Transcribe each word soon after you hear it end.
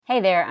Hey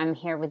there, I'm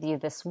here with you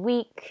this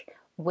week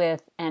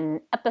with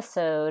an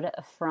episode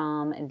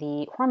from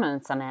the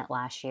Hormone Summit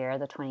last year,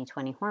 the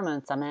 2020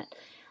 Hormone Summit,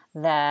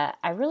 that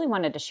I really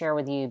wanted to share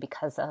with you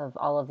because of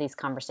all of these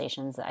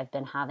conversations that I've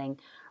been having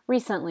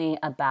recently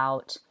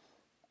about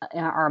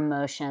our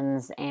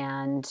emotions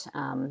and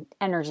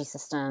energy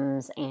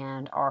systems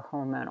and our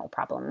hormonal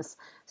problems.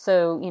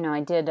 So, I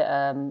did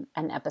an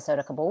episode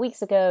a couple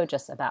weeks ago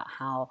just about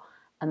how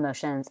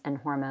emotions and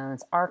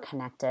hormones are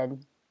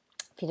connected.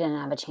 If you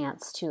didn't have a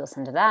chance to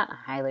listen to that, I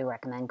highly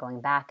recommend going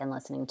back and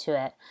listening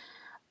to it.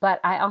 But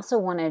I also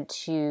wanted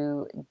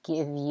to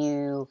give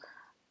you,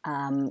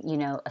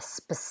 a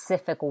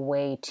specific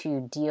way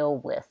to deal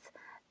with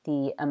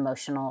the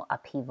emotional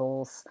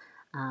upheavals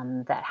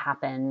that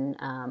happen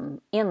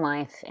in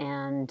life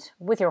and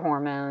with your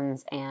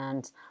hormones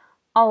and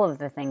all of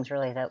the things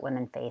really that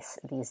women face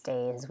these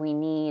days. We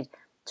need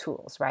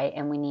tools, right?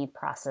 And we need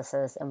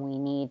processes and we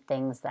need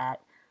things that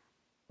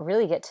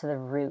really get to the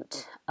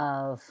root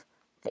of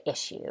the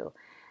issue.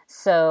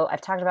 So I've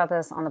talked about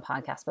this on the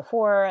podcast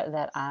before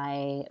that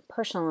I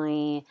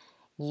personally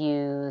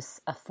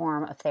use a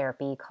form of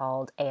therapy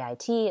called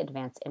AIT,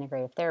 Advanced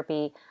Integrative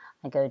Therapy.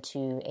 I go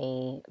to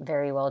a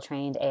very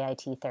well-trained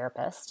AIT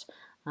therapist.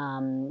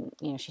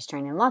 She's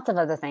trained in lots of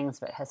other things,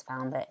 but has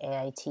found that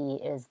AIT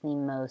is the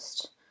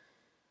most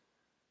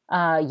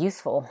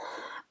useful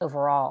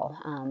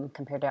overall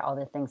compared to all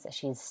the things that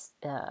she's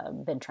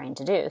been trained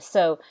to do.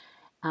 So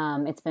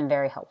it's been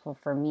very helpful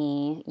for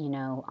me,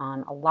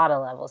 on a lot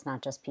of levels,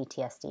 not just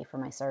PTSD for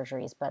my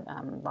surgeries, but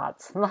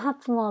lots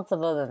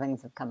of other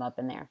things have come up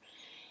in there.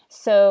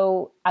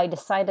 So I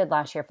decided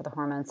last year for the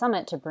Hormone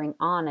Summit to bring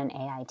on an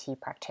AIT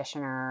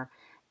practitioner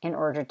in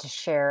order to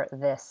share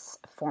this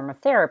form of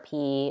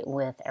therapy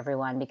with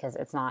everyone because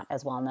it's not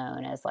as well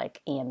known as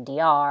like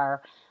EMDR,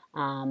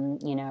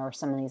 or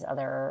some of these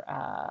other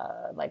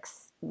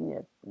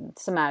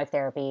somatic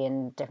therapy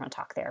and different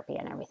talk therapy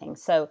and everything.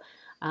 So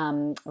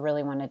I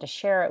really wanted to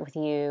share it with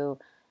you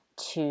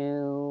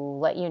to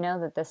let you know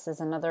that this is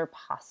another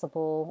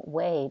possible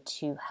way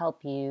to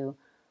help you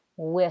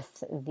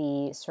with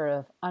the sort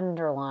of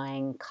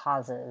underlying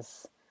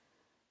causes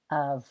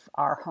of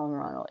our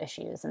hormonal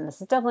issues. And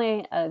this is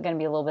definitely going to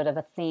be a little bit of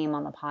a theme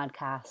on the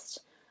podcast,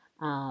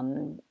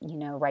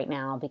 right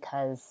now,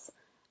 because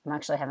I'm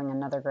actually having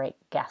another great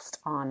guest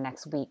on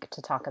next week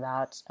to talk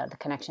about the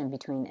connection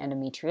between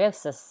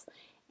endometriosis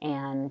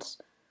and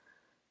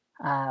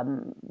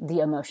the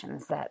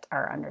emotions that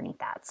are underneath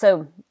that.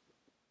 So,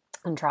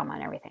 and trauma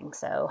and everything.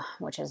 So,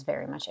 which is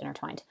very much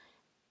intertwined.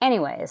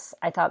 Anyways,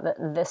 I thought that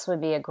this would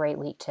be a great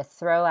week to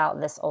throw out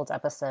this old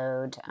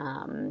episode.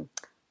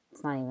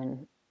 It's not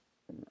even,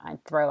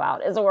 I'd throw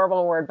out is a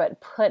horrible word,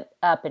 but put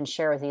up and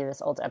share with you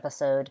this old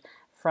episode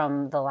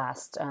from the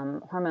last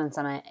Hormone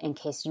Summit in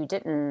case you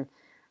didn't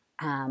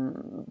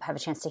have a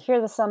chance to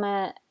hear the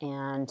summit.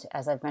 And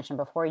as I've mentioned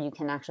before, you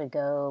can actually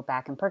go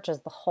back and purchase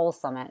the whole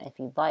summit if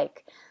you'd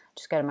like.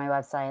 Just go to my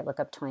website,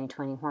 look up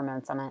 2020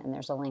 Hormone Summit, and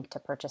there's a link to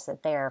purchase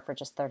it there for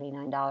just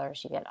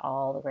 $39. You get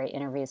all the great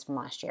interviews from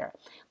last year.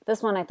 But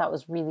this one I thought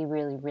was really,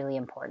 really, really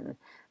important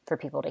for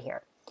people to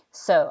hear.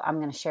 So I'm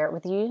going to share it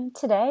with you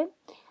today.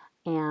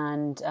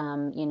 And,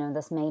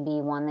 this may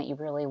be one that you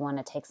really want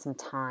to take some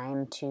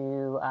time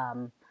to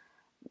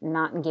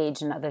not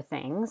engage in other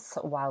things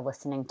while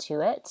listening to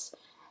it.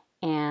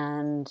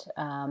 And,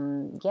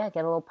 get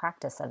a little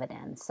practice of it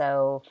in.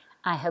 So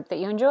I hope that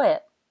you enjoy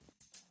it.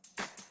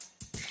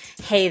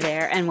 Hey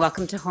there, and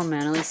welcome to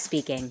Hormonally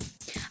Speaking.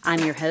 I'm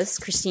your host,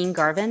 Christine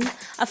Garvin,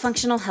 a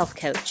functional health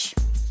coach.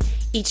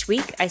 Each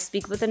week, I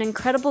speak with an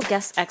incredible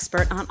guest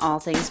expert on all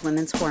things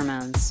women's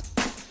hormones.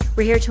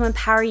 We're here to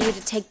empower you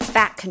to take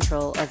back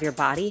control of your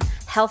body,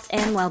 health,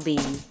 and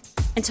well-being,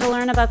 and to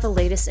learn about the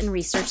latest in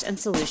research and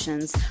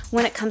solutions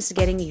when it comes to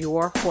getting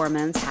your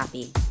hormones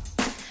happy.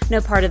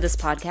 No part of this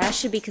podcast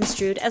should be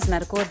construed as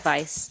medical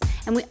advice,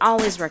 and we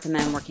always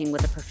recommend working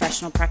with a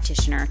professional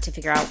practitioner to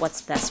figure out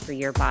what's best for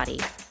your body.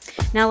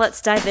 Now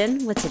let's dive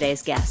in with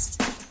today's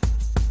guest.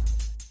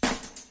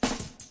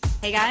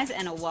 Hey guys,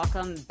 and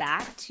welcome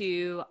back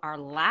to our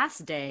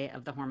last day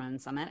of the Hormone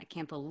Summit. I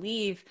can't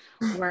believe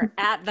we're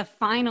at the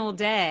final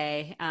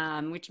day,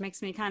 which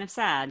makes me kind of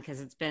sad because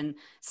it's been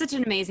such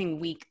an amazing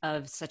week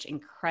of such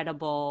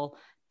incredible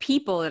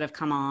people that have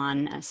come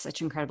on,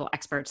 such incredible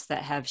experts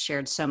that have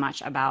shared so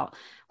much about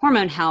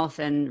hormone health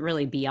and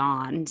really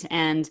beyond.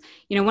 And,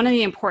 one of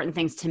the important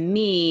things to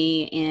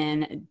me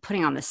in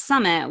putting on the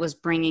summit was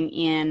bringing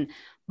in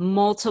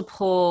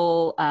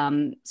multiple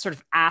sort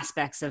of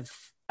aspects of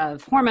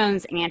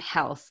hormones and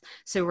health.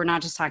 So we're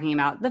not just talking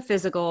about the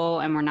physical,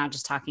 and we're not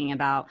just talking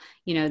about,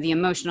 the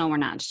emotional. We're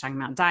not just talking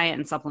about diet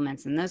and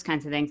supplements and those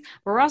kinds of things.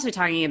 But we're also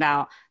talking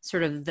about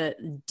sort of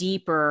the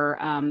deeper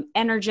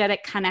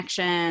energetic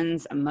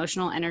connections,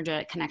 emotional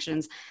energetic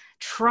connections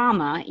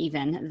trauma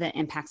even that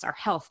impacts our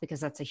health, because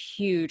that's a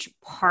huge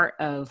part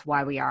of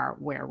why we are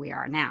where we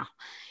are now.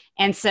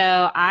 And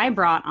so I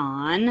brought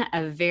on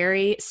a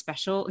very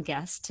special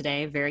guest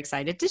today. Very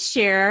excited to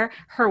share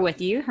her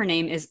with you. Her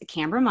name is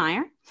Kambra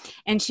Meyer,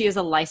 and she is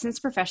a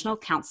licensed professional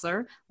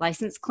counselor,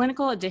 licensed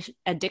clinical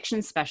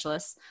addiction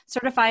specialist,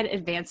 certified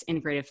advanced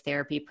integrative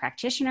therapy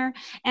practitioner,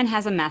 and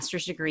has a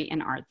master's degree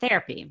in art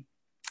therapy.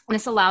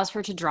 This allows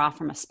her to draw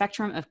from a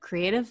spectrum of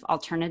creative,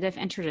 alternative,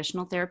 and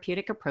traditional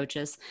therapeutic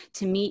approaches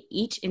to meet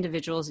each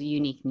individual's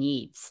unique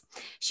needs.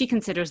 She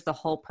considers the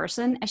whole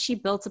person as she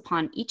builds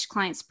upon each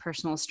client's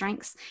personal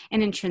strengths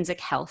and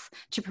intrinsic health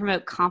to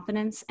promote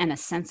confidence and a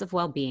sense of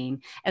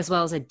well-being, as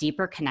well as a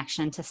deeper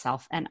connection to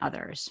self and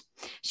others.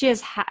 She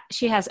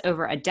has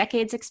over a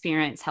decade's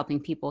experience helping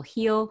people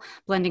heal,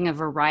 blending a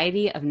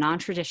variety of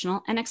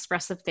non-traditional and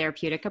expressive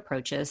therapeutic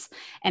approaches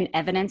and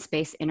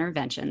evidence-based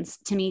interventions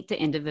to meet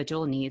the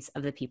individual needs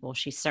of the people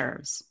she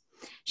serves.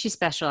 She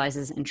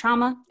specializes in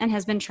trauma and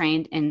has been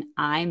trained in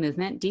eye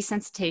movement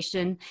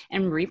desensitization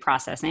and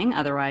reprocessing,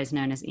 otherwise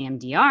known as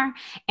EMDR,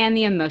 and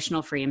the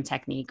emotional freedom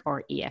technique,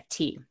 or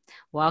EFT.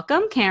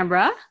 Welcome,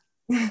 Kambra.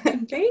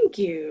 Thank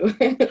you.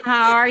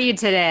 How are you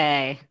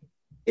today?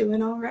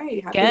 Doing all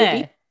right. Happy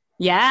Good.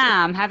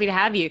 Yeah, I'm happy to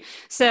have you.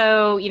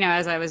 So,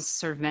 as I was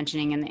sort of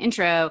mentioning in the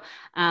intro,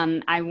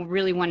 I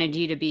really wanted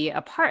you to be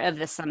a part of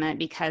this summit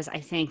because I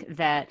think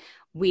that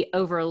we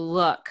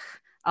overlook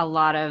a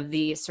lot of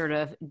the sort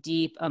of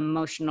deep,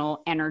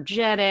 emotional,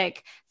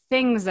 energetic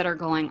things that are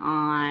going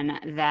on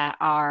that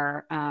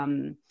are,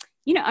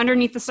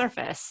 underneath the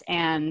surface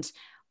and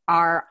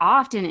are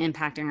often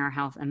impacting our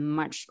health in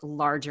much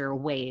larger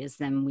ways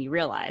than we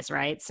realize,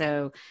 right?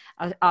 So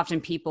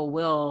often people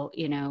will,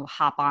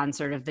 hop on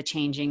sort of the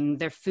changing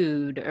their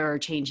food or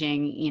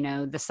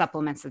changing, the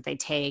supplements that they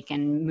take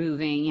and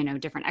moving,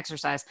 different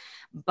exercise.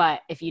 But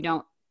if you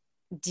don't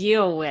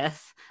deal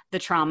with the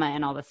trauma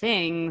and all the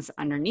things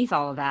underneath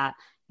all of that,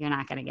 you're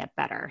not going to get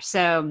better.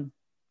 So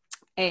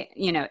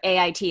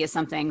AIT is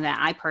something that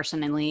I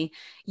personally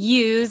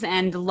use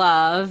and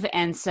love.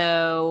 And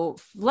so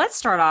let's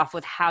start off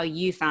with how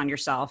you found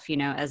yourself,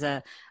 as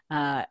a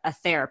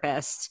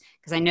therapist,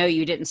 because I know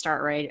you didn't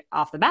start right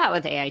off the bat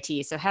with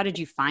AIT. So how did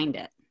you find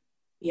it?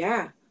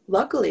 Yeah,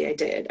 luckily I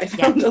did. I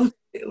found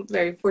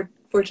very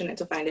fortunate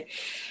to find it.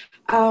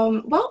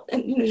 Well,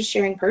 and, just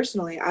sharing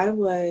personally, I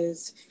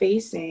was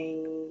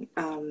facing,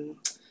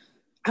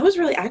 I was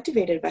really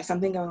activated by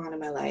something going on in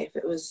my life.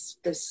 It was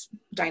this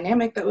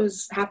dynamic that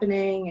was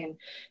happening and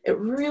it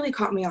really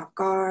caught me off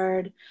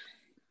guard.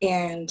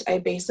 And I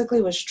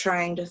basically was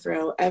trying to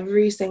throw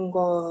every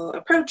single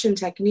approach and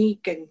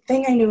technique and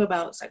thing I knew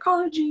about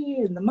psychology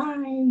and the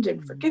mind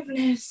and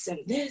forgiveness and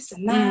this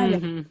and that.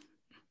 Mm-hmm.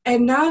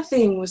 And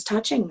nothing was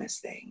touching this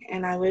thing.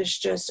 And I was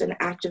just an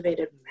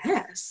activated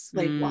mess,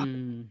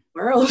 walking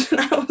the world. And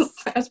I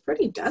was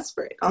pretty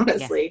desperate,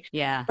 honestly.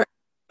 Yeah.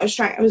 I was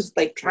trying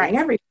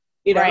everything.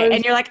 Right.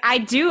 And you're like, I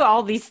do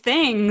all these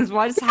things.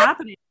 What's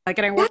happening?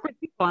 Can I work with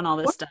people on all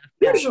this stuff?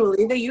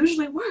 They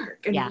usually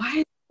work. And why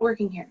is it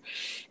working here?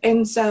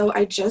 And so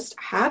I just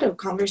had a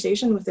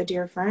conversation with a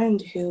dear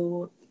friend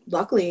who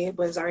luckily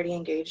was already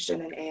engaged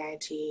in an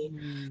AIT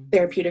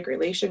therapeutic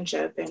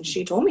relationship. And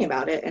she told me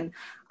about it. And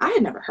I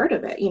had never heard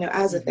of it.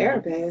 As a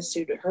therapist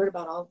who'd heard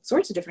about all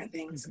sorts of different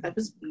things, it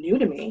was new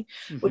to me,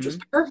 which was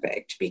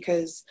perfect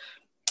because,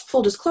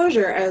 full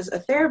disclosure, as a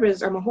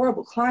therapist, I'm a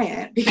horrible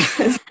client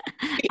because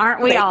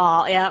aren't we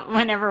all? Yeah.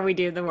 Whenever we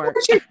do the work.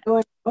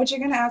 What you're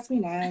going to ask me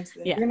next?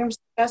 You're going to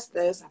discuss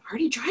this. I've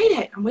already tried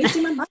it. I'm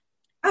wasting my money.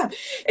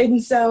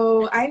 And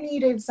so I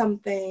needed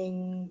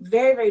something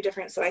very, very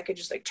different so I could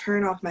just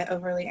turn off my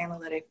overly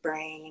analytic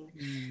brain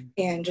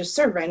and just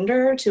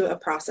surrender to a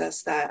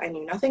process that I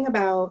knew nothing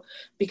about,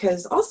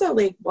 because also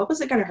what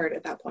was it going to hurt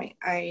at that point?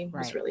 I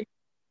was really,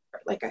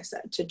 like I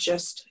said, to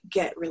just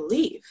get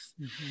relief.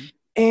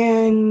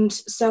 And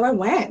so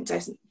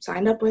I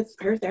signed up with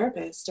her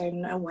therapist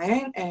and I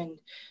went and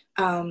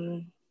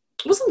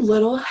was a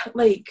little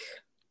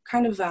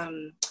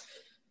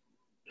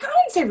I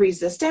wouldn't say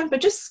resistant,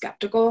 but just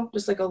skeptical,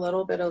 just a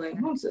little bit of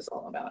what's this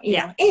all about? You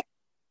know? And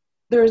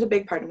there was a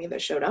big part of me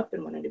that showed up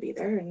and wanted to be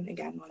there and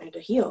again, wanted to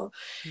heal.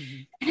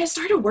 And it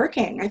started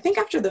working. I think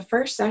after the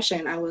first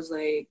session, I was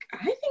like,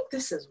 I think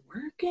this is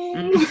working.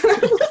 I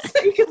was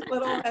a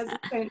little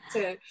hesitant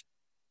to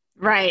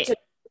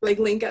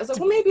link. I was like,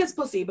 well, maybe it's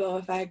placebo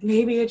effect.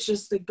 Maybe it's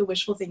just the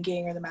wishful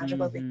thinking or the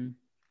magical thing.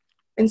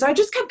 And so I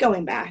just kept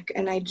going back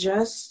and I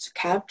just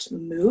kept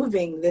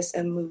moving this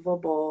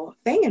immovable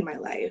thing in my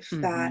life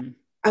that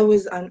I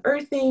was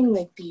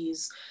unearthing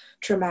these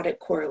traumatic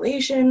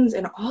correlations,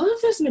 and all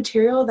of this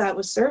material that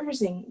was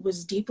surfacing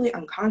was deeply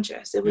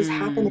unconscious. It was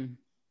happening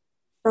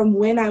from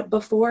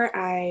before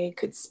I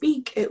could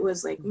speak. It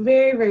was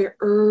very, very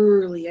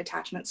early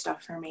attachment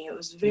stuff for me. It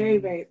was very,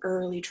 very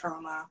early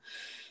trauma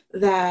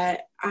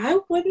that I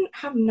wouldn't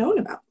have known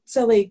about.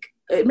 So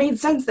it made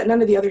sense that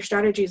none of the other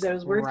strategies I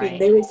was working,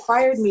 they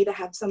required me to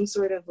have some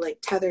sort of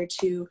tether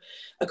to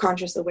a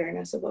conscious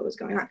awareness of what was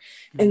going on.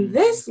 And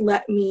this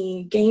let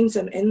me gain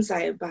some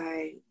insight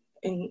by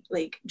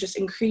like just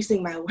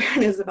increasing my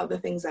awareness about the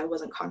things I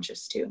wasn't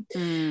conscious to.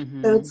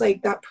 Mm-hmm. So it's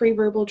like that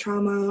pre-verbal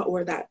trauma,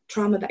 or that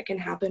trauma that can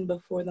happen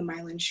before the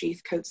myelin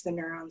sheath coats the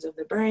neurons of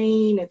the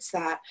brain. It's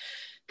that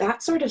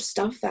sort of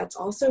stuff that's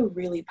also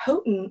really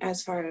potent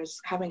as far as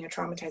having a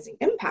traumatizing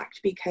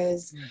impact,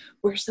 because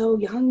we're so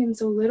young and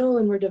so little,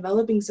 and we're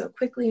developing so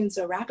quickly and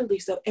so rapidly.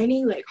 So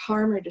any like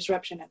harm or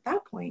disruption at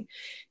that point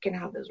can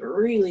have this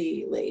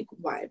really like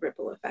wide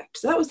ripple effect.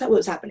 So that was what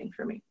was happening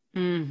for me.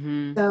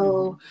 Mm-hmm.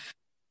 So,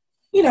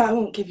 you know, I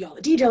won't give you all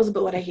the details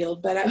about what I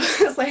healed, but I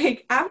was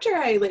like, after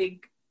I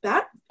like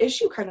that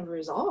issue kind of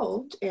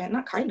resolved, and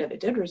not kind of, it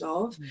did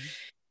resolve.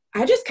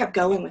 I just kept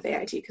going with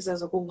AIT, because I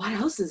was like, well, what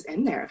else is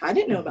in there? If I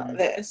didn't know about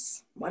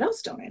this, what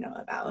else don't I know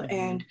about?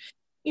 And,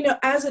 you know,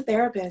 as a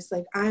therapist,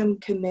 like, I'm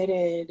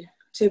committed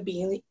to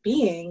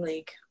being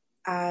like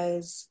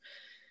as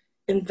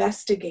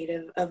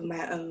investigative of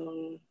my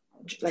own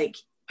like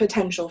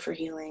potential for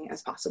healing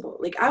as possible.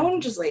 Like, I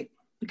want to just like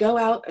go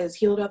out as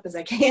healed up as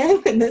I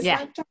can in this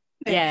lifetime.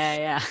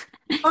 Yeah.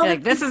 You're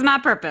like, this is my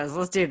purpose.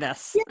 Let's do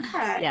this.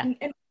 Yeah.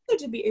 And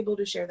to be able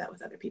to share that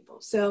with other people.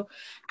 So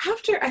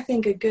after, I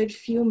think, a good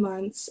few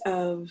months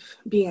of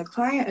being a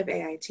client of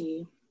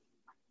AIT,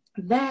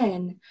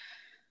 then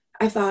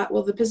I thought,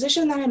 well, the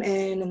position that I'm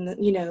in,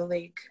 and you know,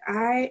 like,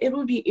 it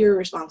would be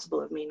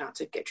irresponsible of me not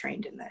to get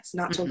trained in this,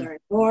 not to learn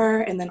more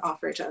and then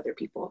offer it to other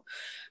people,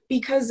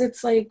 because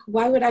it's like,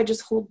 why would I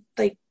just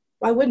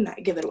why wouldn't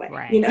I give it away?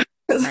 Right. You know?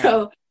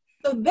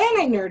 So then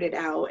I nerded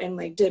out and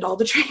like did all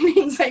the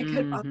trainings I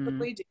could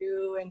possibly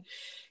do, and,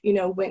 you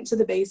know, went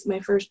to my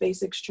first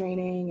basics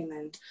training, and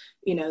then,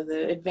 you know,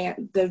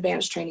 the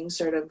advanced training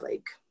sort of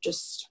like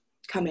just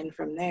come in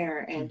from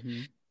there.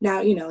 And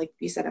now, you know, like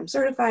you said, I'm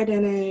certified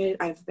in it.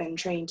 I've been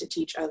trained to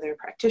teach other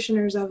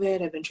practitioners of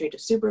it. I've been trained to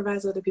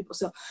supervise other people.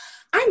 So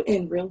I'm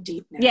in real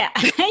deep now. Yeah.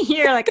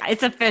 You're like,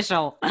 it's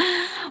official.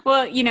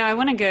 Well, you know, I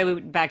want to go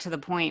back to the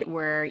point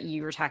where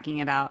you were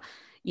talking about,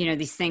 you know,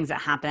 these things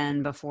that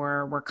happen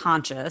before we're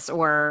conscious,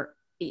 or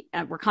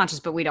we're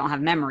conscious, but we don't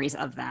have memories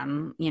of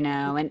them, you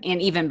know, and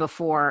even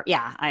before,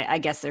 I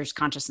guess there's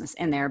consciousness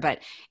in there, but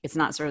it's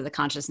not sort of the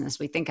consciousness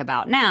we think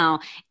about now.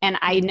 And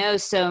I know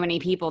so many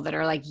people that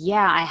are like,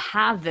 yeah, I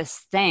have this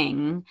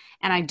thing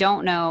and I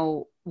don't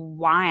know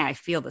why I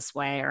feel this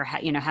way, or,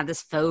 you know, have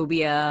this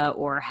phobia,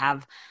 or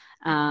have,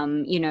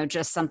 you know,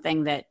 just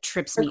something that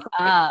trips me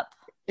up.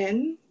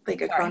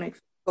 Like a chronic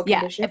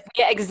condition.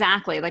 Yeah,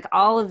 exactly. Like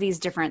all of these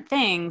different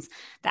things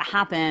that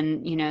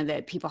happen, you know,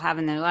 that people have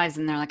in their lives,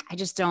 and they're like,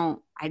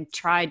 I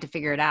tried to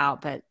figure it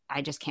out, but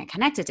I just can't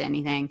connect it to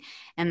anything.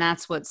 And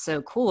that's what's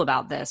so cool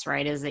about this,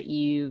 right? Is that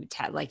you,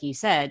 like you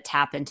said,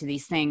 tap into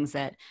these things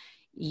that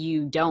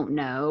you don't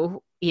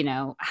know, you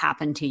know,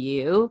 happen to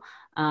you.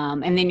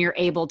 And then you're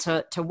able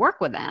to work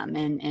with them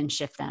and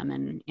shift them,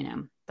 and, you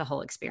know, the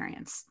whole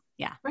experience.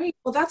 Yeah. Right.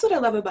 Well, that's what I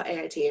love about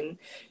AIT.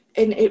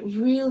 And it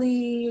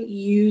really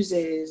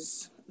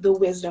uses the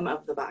wisdom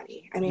of the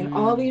body. I mean,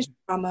 all these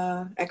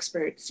trauma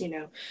experts, you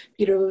know,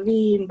 Peter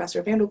Levine,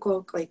 Bessel van der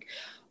Kolk, like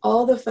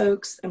all the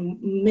folks, and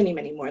many,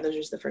 many more, those are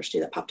just the first two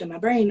that popped in my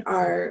brain,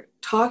 are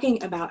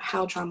talking about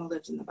how trauma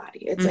lives in the body.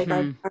 It's like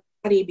our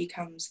body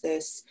becomes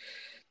this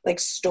like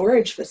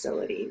storage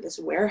facility, this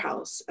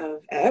warehouse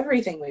of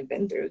everything we've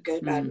been through,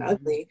 good, bad, and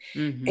ugly.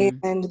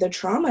 And the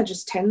trauma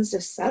just tends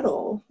to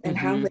settle and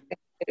have like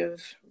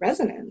of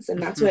resonance.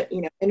 And that's what, you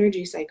know,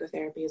 energy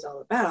psychotherapy is all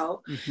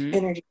about,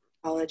 energy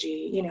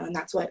psychology, you know, and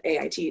that's what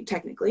AIT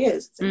technically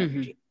is. It's an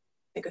energy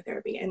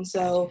psychotherapy. And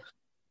so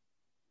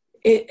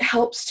it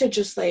helps to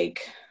just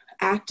like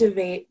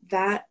activate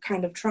that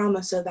kind of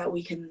trauma, so that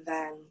we can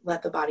then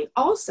let the body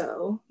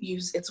also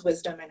use its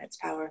wisdom and its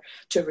power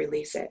to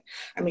release it.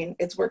 I mean,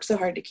 it's worked so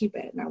hard to keep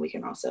it. Now we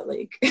can also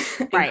like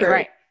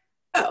right.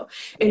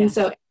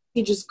 So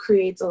it just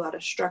creates a lot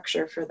of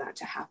structure for that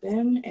to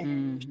happen.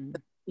 And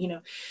you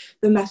know,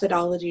 the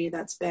methodology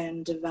that's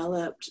been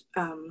developed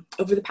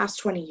over the past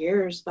 20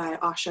 years by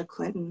Asha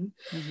Clinton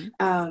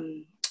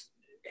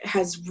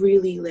has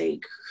really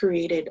like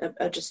created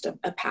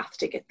a path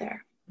to get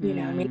there. You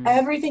know, I mean,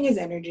 everything is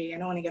energy. I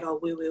don't want to get all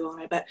woo-woo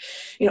on it, but,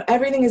 you know,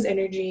 everything is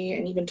energy,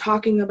 and even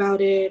talking about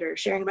it or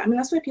sharing about it. I mean,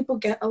 that's why people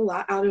get a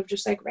lot out of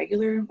just like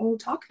regular old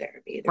talk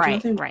therapy. There's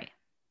nothing.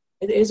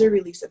 It is a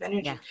release of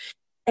energy.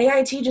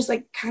 AIT just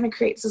like kind of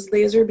creates this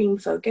laser beam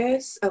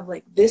focus of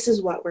like, this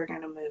is what we're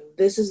going to move.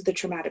 This is the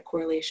traumatic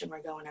correlation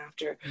we're going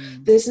after.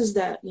 This is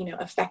the, you know,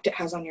 effect it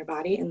has on your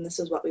body. And this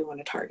is what we want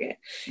to target.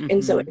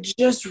 And so it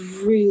just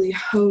really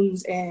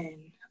hones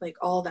in like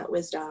all that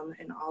wisdom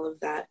and all of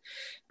that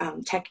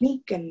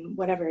technique and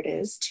whatever it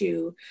is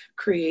to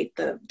create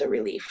the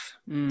relief,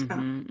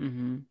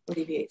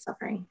 alleviate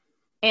suffering.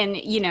 And,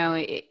 you know,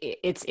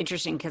 it's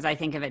interesting because I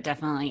think of it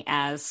definitely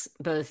as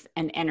both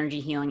an energy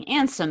healing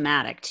and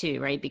somatic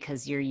too, right?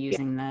 Because you're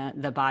using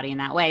the body in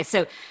that way.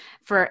 So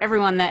for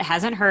everyone that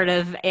hasn't heard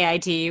of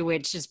AIT,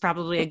 which is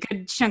probably a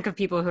good chunk of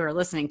people who are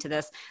listening to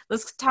this,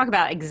 let's talk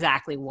about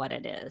exactly what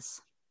it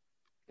is.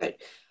 Good.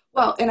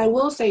 Well, and I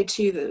will say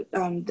too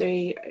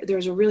that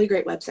there's a really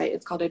great website.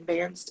 It's called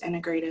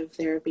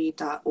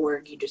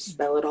advancedintegrativetherapy.org. You just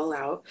spell it all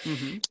out.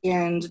 Mm-hmm.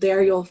 And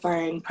there you'll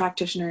find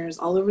practitioners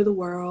all over the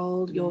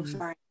world. You'll Mm-hmm.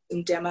 find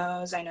some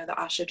demos. I know that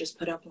Asha just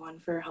put up one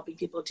for helping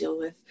people deal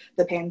with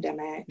the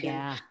pandemic and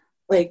Yeah.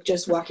 like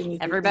just walking you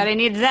through Everybody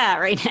needs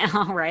that right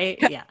now, right?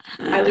 Yeah.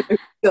 I would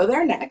go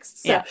there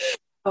next. So Yeah.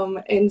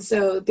 and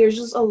so there's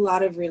just a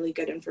lot of really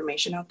good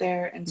information out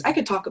there. And so I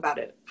could talk about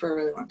it for a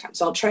really long time.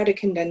 So I'll try to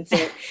condense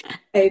it.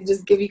 I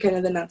just give you kind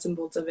of the nuts and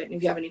bolts of it. And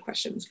if you have any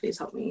questions, please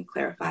help me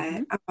clarify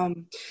it.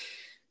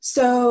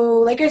 So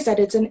like I said,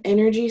 it's an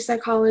energy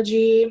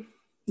psychology,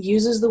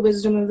 uses the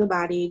wisdom of the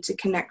body to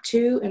connect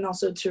to and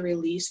also to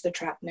release the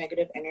trapped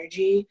negative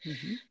energy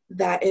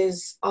that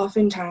is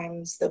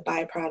oftentimes the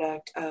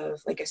byproduct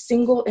of like a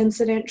single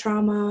incident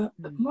trauma,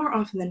 but more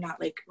often than not,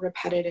 like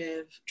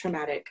repetitive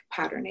traumatic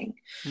patterning.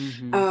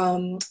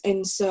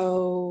 And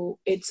so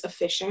it's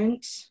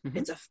efficient,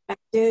 it's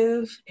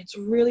effective, it's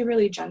really,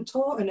 really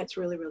gentle, and it's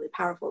really, really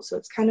powerful. So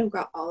it's kind of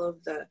got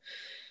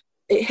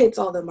it hits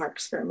all the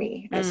marks for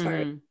me as far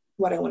as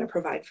what I want to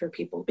provide for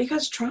people,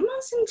 because trauma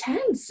is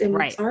intense and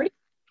it's already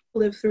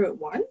lived through it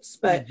once,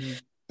 but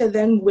to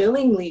then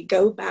willingly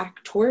go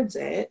back towards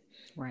it,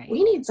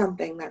 we need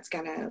something that's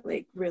gonna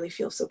like really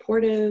feel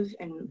supportive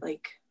and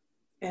like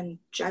and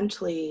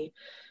gently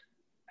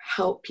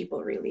help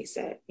people release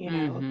it, you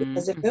know,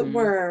 because if it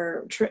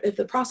were if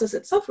the process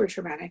itself were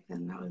traumatic,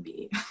 then that would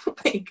be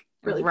like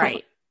really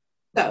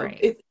so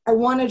I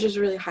want to just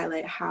really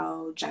highlight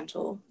how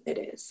gentle it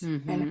is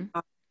and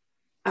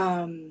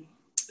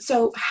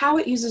so how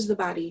it uses the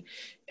body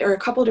are a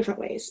couple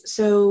different ways.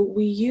 So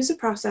we use a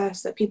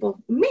process that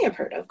people may have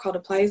heard of called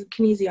applied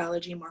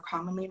kinesiology, more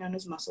commonly known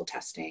as muscle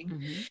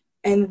testing.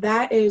 And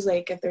that is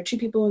like if there are two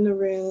people in the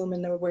room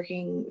and they're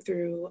working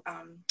through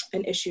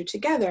an issue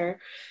together,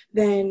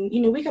 then,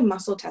 you know, we can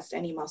muscle test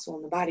any muscle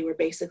in the body. We're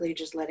basically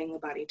just letting the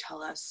body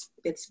tell us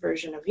its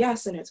version of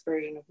yes and its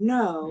version of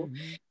no.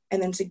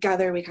 And then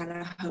together we kind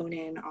of hone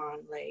in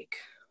on like,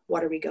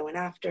 what are we going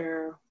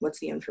after? What's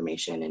the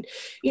information? And,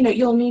 you know,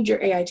 you'll need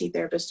your AIT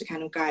therapist to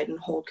kind of guide and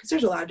hold, because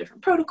there's a lot of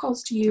different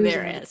protocols to use.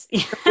 There is.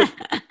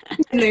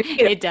 And then,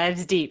 you know, it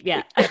dives deep.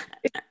 Yeah.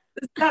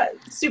 It's not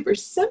super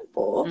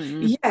simple.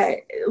 Yeah.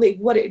 Like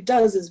what it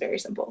does is very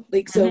simple.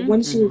 Like, so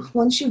once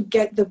you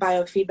get the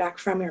biofeedback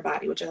from your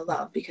body, which I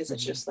love because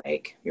it's just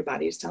like your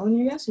body is telling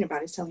you yes and your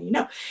body's telling you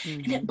no,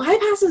 and it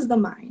bypasses the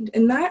mind.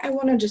 And that I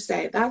want to just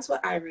say, that's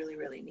what I really,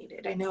 really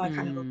needed. I know I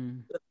kind of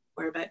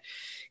but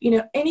you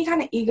know, any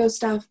kind of ego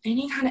stuff,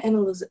 any kind of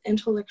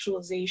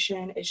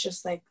intellectualization, it's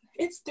just like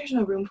there's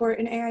no room for it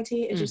in AIT.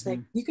 It's just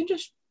like you can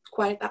just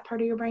quiet that part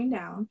of your brain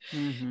down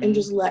and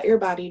just let your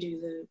body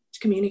do the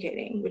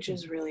communicating, which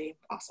is really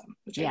awesome.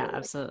 Which I really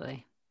absolutely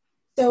like.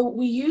 So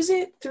we use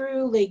it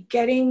through like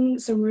getting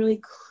some really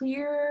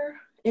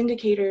clear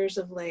indicators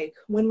of like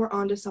when we're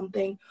onto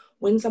something,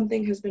 when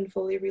something has been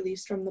fully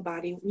released from the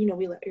body. You know,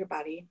 we let your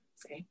body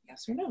say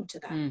yes or no to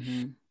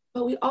that.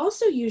 But we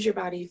also use your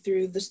body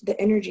through the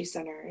energy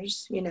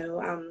centers, you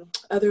know,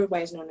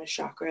 otherwise known as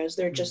chakras.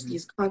 They're just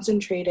these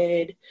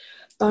concentrated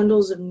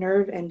bundles of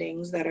nerve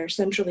endings that are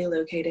centrally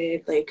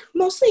located, like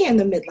mostly in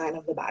the midline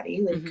of the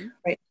body, like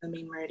right in the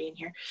main meridian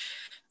here.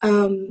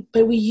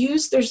 But we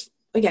use, there's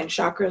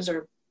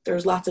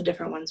lots of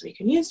different ones we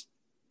can use.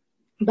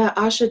 But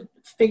Asha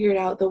figured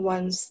out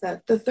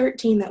the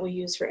 13 that we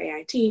use for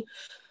AIT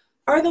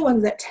are the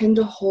ones that tend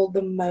to hold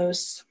the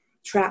most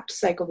trapped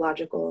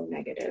psychological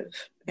negative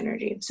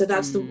energy. So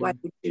that's why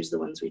we choose the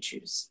ones we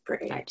choose for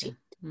AIT.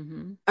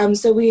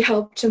 So we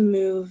help to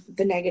move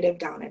the negative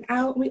down and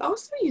out. We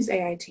also use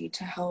AIT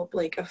to help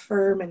like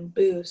affirm and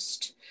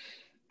boost,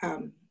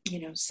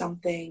 you know,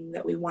 something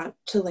that we want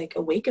to like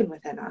awaken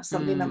within us,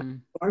 something that might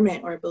be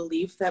dormant, or a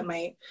belief that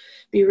might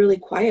be really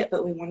quiet,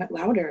 but we want it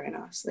louder in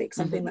us, like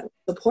something that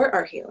will support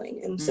our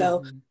healing. And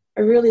so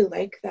I really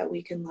like that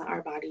we can let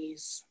our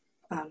bodies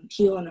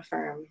heal and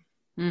affirm.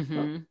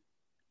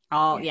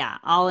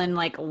 All in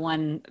like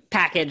one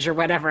package or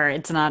whatever.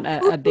 It's not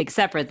a big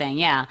separate thing.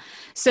 Yeah.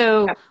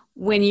 So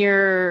when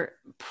you're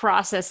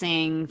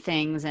processing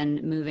things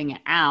and moving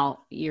it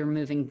out, you're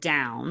moving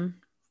down,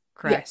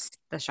 correct? Yes.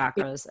 The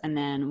chakras. And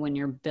then when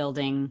you're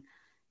building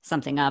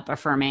something up,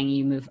 affirming,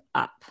 you move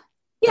up.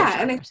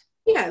 Yeah.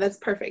 That's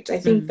perfect. I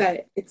think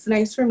that it's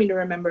nice for me to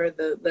remember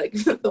the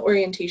the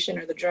orientation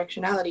or the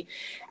directionality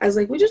as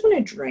like, we just want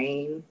to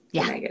drain the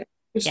negative.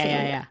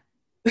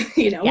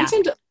 You know, we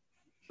tend to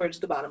towards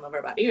the bottom of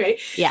our body, right?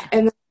 Yeah.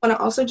 And then we want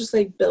to also just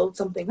like build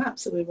something up.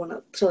 So we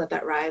want to let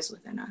that rise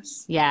within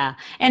us. Yeah.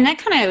 And that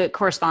kind of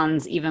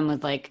corresponds even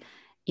with like,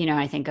 you know,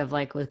 I think of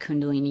like with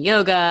Kundalini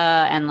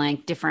yoga and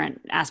like different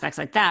aspects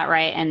like that,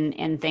 right?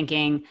 And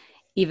thinking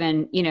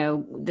even, you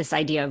know, this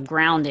idea of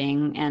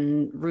grounding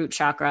and root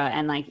chakra,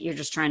 and like you're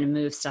just trying to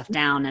move stuff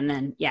down, and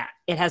then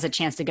it has a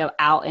chance to go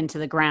out into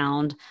the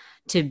ground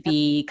to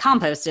be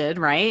composted,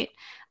 right?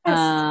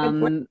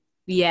 Yes.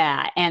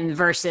 Yeah. And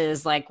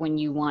versus like when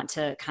you want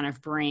to kind of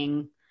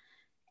bring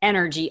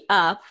energy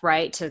up,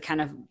 right, to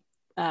kind of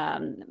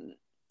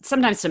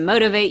sometimes to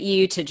motivate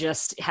you to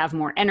just have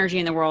more energy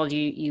in the world,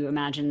 you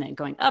imagine that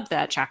going up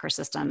that chakra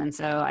system. And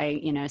so I,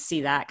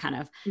 see that kind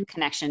of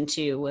connection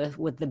too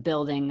with the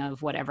building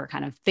of whatever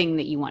kind of thing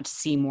that you want to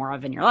see more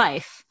of in your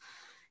life.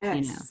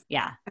 Yes.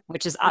 Yeah.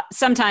 Which is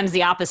sometimes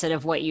the opposite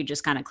of what you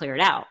just kind of cleared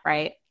out,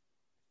 right?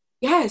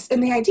 Yes.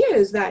 And the idea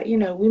is that,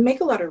 we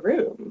make a lot of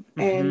room,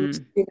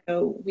 and,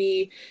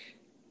 we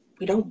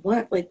don't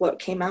want like what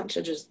came out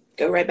to just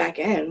go right back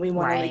in. We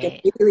want to like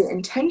immediately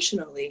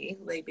intentionally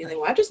like be like,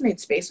 well, I just made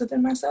space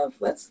within myself.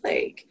 Let's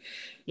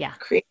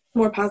create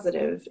more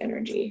positive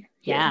energy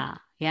here.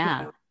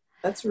 Yeah.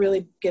 Let's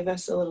really give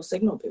us a little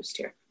signal boost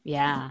here.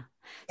 Yeah.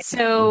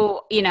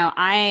 So,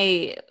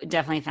 I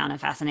definitely found it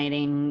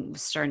fascinating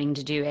starting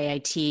to do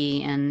AIT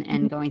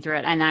and going through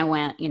it. And I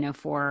went,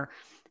 for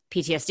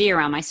PTSD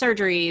around my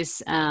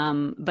surgeries.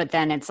 But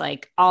then it's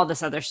like all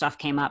this other stuff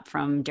came up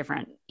from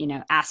different,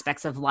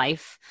 aspects of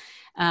life.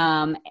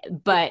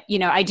 But,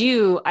 I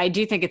do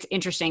think it's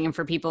interesting, and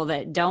for people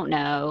that don't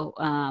know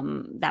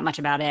that much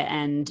about it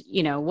and,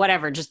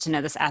 whatever, just to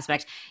know this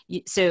aspect.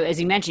 So as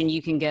you mentioned,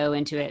 you can go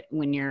into it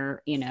when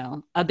you're,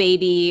 a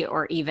baby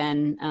or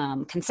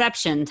even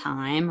conception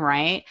time,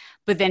 right?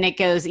 But then it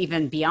goes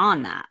even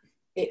beyond that.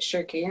 It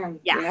sure can.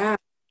 Yeah.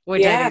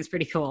 Which I think is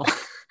pretty cool.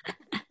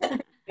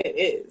 It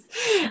is.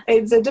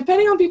 It's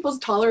depending on people's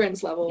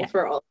tolerance level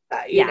for all of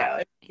that, you know,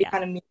 you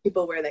kind of meet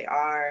people where they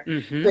are.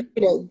 But,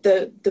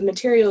 the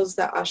materials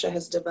that Asha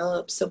has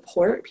developed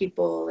support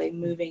people like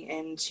moving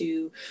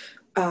into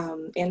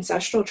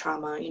ancestral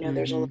trauma.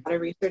 There's a lot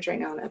of research right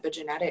now on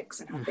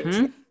epigenetics and how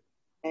things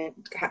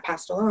get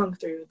passed along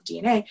through the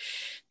DNA.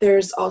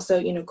 There's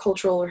also,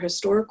 cultural or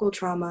historical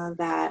trauma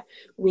that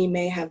we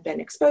may have been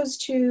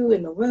exposed to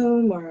in the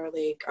womb, or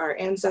like our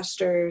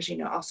ancestors,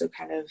 also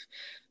kind of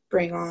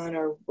bring on,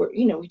 or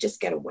we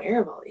just get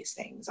aware of all these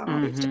things on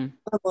all these different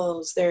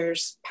levels.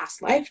 There's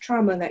past life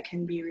trauma that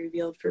can be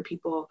revealed for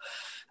people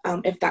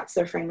if that's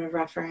their frame of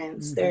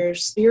reference.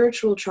 There's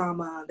spiritual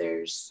trauma.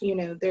 There's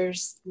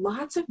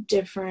lots of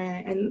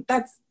different, and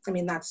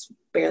that's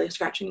barely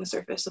scratching the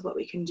surface of what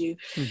we can do.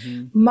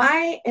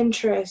 My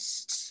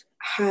interest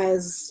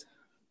has,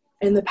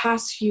 in the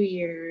past few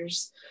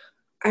years,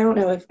 I don't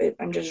know if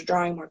I'm just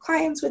drawing more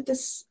clients with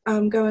this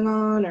going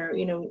on, or,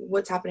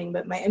 what's happening,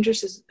 but my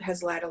interest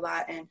has lied a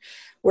lot in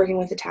working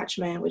with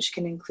attachment, which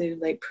can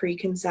include like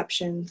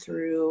preconception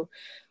through,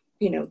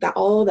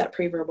 all that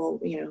pre-verbal,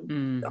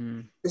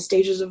 the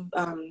stages of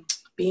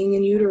being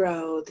in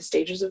utero, the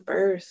stages of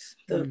birth,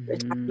 the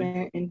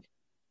attachment and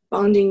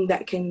bonding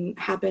that can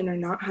happen or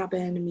not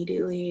happen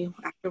immediately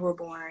after we're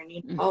born,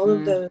 all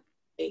of those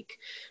like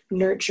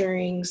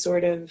nurturing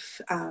sort of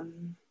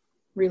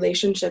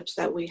relationships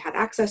that we had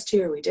access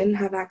to or we didn't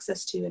have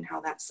access to, and how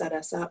that set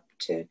us up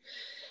to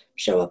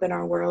show up in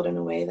our world in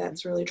a way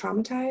that's really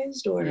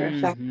traumatized or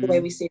affect the way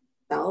we see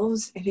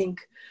ourselves. I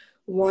think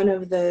one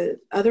of the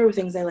other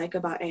things I like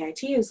about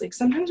AIT is like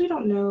sometimes we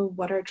don't know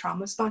what our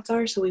trauma spots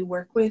are, so we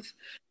work with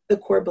the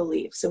core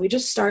beliefs. So we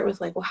just start with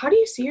like, well, how do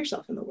you see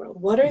yourself in the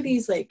world? What are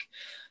these like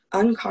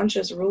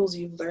unconscious rules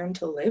you've learned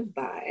to live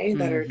by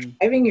that are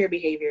driving your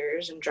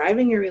behaviors and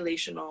driving your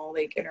relational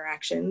like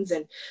interactions,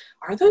 and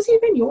are those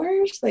even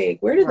yours? Like,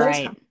 where did those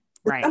come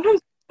from? Sometimes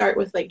start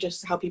with like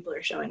just how people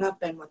are showing up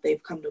and what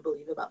they've come to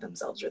believe about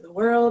themselves or the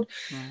world.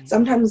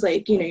 Sometimes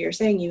like you're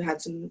saying you had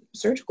some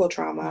surgical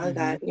trauma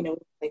that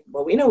like,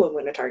 well, we know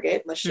when to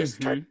target, let's just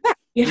target that,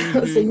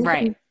 so you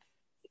can,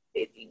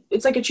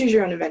 it's like a choose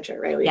your own adventure,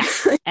 right?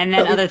 And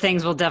then other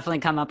things will definitely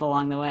come up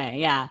along the way.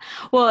 Yeah.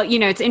 Well,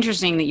 it's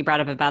interesting that you brought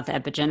up about the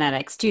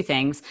epigenetics. Two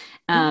things.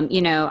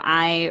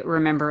 I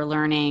remember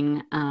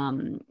learning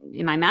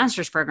in my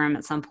master's program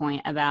at some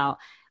point about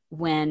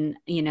when,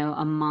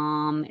 a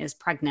mom is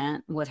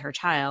pregnant with her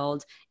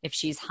child, if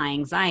she's high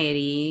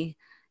anxiety,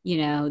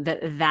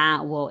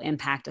 that will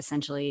impact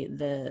essentially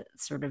the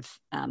sort of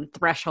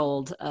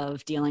threshold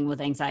of dealing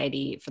with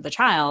anxiety for the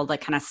child,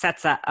 like kind of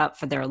sets that up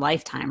for their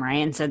lifetime. Right.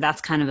 And so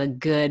that's kind of a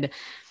good,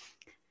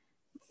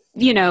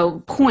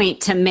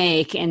 point to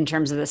make in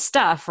terms of the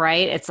stuff,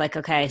 right? It's like,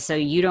 okay, so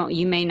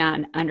you may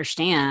not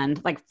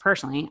understand, like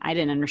personally, I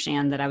didn't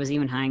understand that I was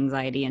even high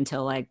anxiety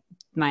until like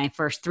my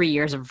first 3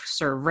 years of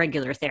sort of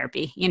regular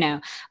therapy,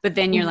 but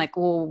then you're like,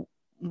 well,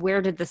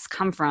 where did this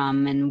come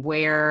from? And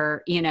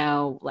where,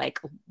 like,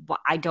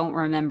 I don't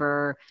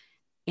remember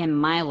in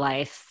my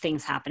life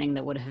things happening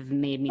that would have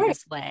made me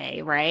this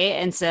way. Right.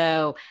 And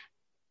so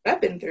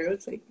I've been through,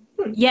 it's like,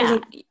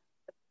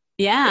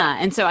 Yeah.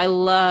 And so I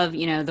love,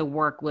 the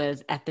work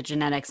with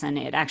epigenetics, and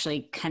it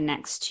actually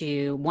connects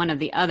to one of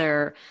the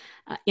other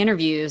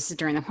interviews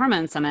during the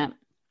Hormone Summit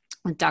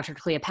with Dr.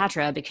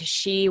 Cleopatra, because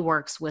she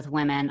works with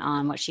women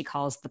on what she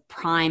calls the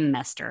prime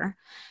mester.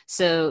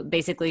 So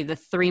basically the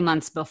 3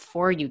 months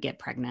before you get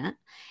pregnant.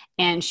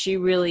 And she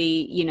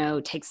really,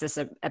 takes this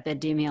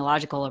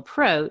epidemiological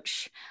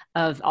approach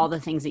of all the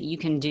things that you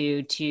can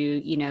do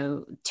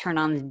to, turn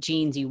on the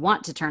genes you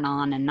want to turn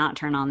on and not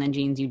turn on the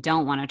genes you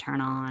don't want to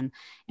turn on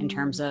in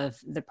terms of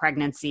the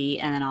pregnancy.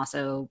 And then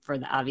also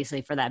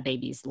obviously for that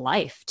baby's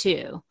life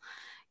too.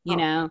 you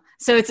know?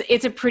 So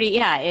it's a pretty,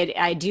 yeah,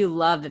 I do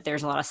love that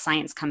there's a lot of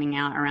science coming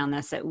out around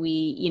this, that we,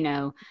 you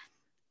know,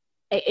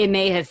 it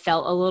may have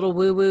felt a little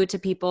woo woo to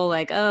people,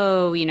 like,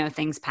 oh, you know,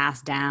 things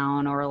passed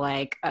down, or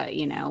like,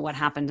 you know, what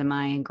happened to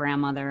my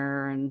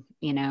grandmother. And,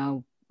 you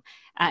know,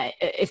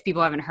 if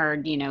people haven't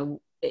heard, you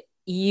know,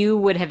 you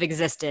would have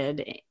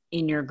existed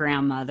in your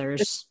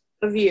grandmother's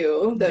of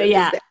you.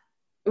 Yeah.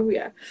 Oh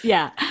yeah.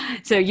 Yeah.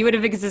 So you would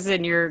have existed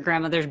in your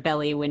grandmother's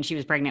belly when she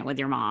was pregnant with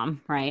your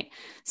mom, right?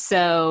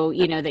 So,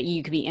 you know, that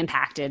you could be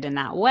impacted in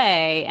that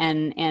way.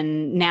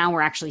 And now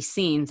we're actually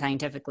seeing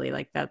scientifically,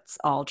 like, that's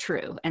all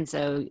true. And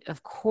so,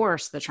 of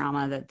course, the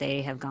trauma that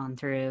they have gone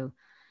through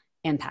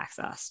impacts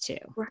us too.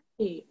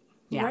 Right.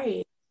 Yeah.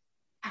 Right.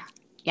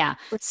 Yeah.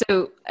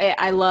 So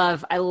I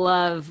love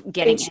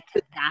getting into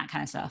that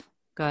kind of stuff.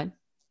 Go ahead.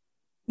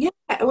 Yeah.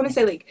 I want to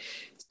say, like,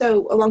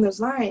 so along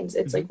those lines,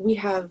 it's like we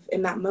have,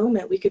 in that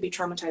moment, we could be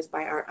traumatized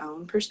by our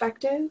own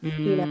perspective,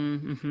 you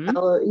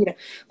know,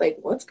 like,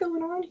 what's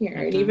going on here?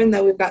 And even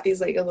though we've got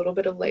these, like, a little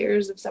bit of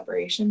layers of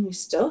separation, we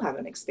still have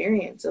an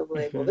experience of,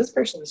 like, well, this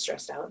person's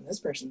stressed out, and this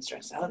person's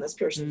stressed out, and this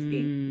person's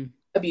being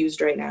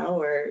abused right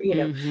now, or, you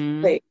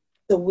know, like,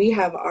 so we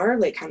have our,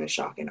 like, kind of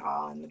shock and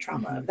awe and the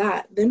trauma of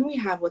that. Then we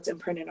have what's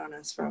imprinted on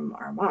us from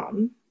our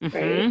mom,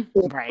 right?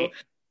 Right.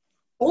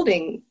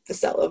 Holding the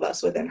cell of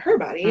us within her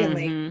body, and,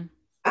 like,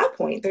 at that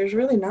point, there's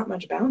really not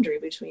much boundary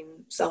between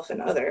self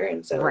and other.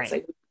 And so it's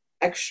like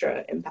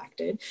extra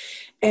impacted.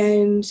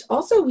 And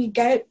also we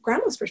get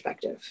grandma's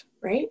perspective,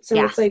 right?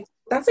 So it's like,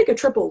 that's like a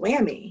triple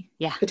whammy.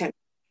 Yeah. Potentially.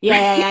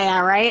 Yeah.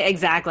 Right.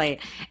 Exactly.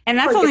 And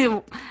that's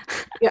only,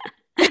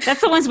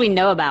 that's the ones we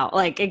know about.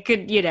 Like, it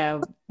could, you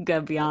know,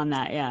 go beyond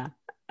that. Yeah.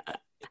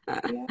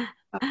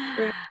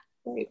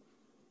 Right.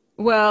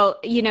 Well,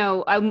 you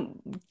know,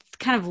 I'm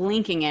kind of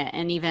linking it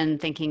and even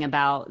thinking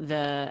about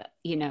the,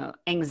 you know,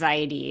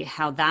 anxiety,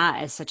 how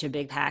that is such a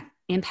big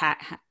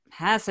impact,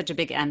 has such a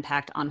big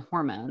impact on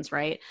hormones,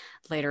 right?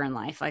 Later in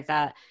life, like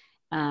that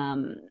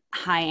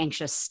high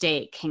anxious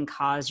state can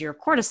cause your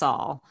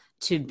cortisol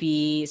to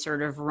be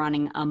sort of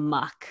running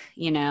amok,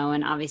 you know,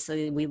 and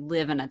obviously we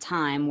live in a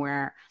time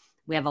where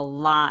we have a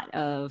lot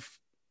of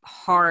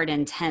hard,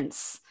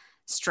 intense,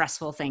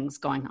 stressful things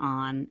going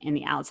on in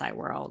the outside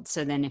world.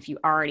 So then if you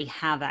already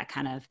have that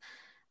kind of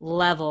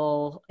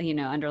level, you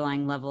know,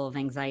 underlying level of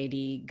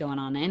anxiety going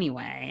on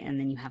anyway, and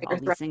then you have all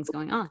these things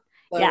going on.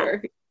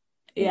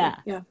 Yeah.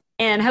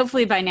 And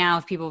hopefully by now,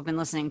 if people have been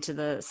listening to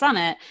the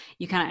summit,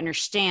 you kind of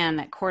understand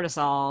that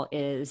cortisol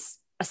is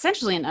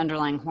essentially an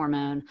underlying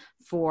hormone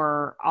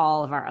for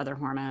all of our other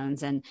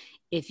hormones. And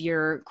if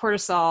your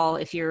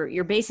cortisol, if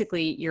you're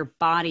basically, your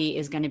body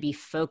is going to be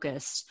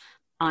focused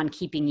on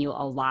keeping you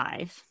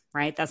alive,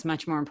 right? That's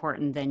much more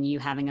important than you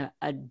having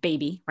a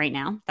baby right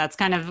now. That's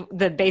kind of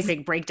the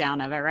basic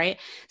breakdown of it, right?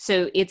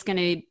 So it's going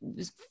to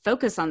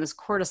focus on this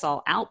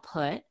cortisol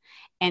output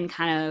and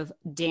kind of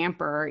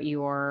damper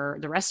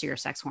the rest of your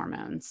sex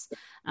hormones.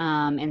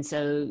 And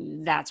so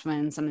that's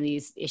when some of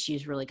these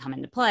issues really come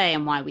into play,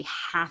 and why we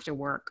have to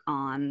work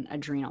on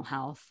adrenal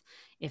health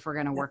if we're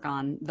going to work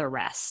on the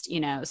rest, you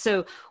know.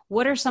 So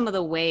what are some of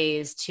the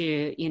ways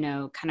to, you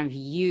know, kind of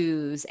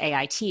use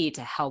AIT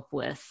to help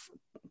with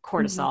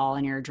cortisol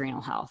and your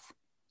adrenal health?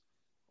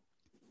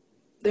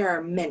 There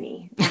are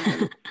many.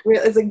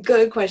 It's a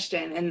good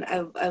question, and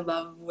I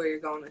love where you're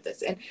going with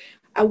this. And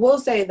I will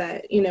say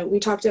that, you know, we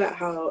talked about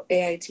how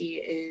AIT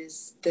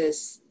is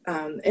this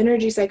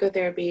energy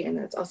psychotherapy, and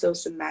it's also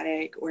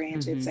somatic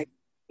oriented psychotherapy.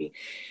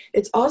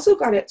 It's also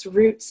got its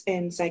roots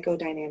in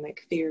psychodynamic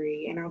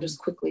theory, and I'll just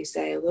quickly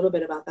say a little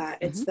bit about that.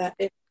 It's that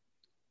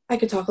I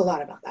could talk a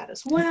lot about that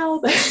as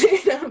well, but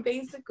you know,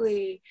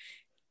 basically,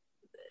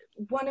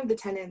 one of the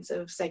tenets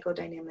of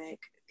psychodynamic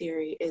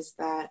theory is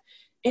that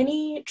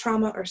any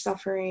trauma or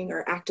suffering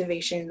or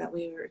activation that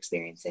we were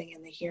experiencing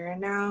in the here and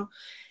now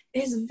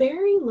is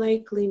very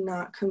likely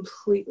not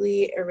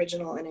completely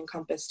original and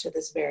encompassed to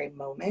this very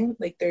moment.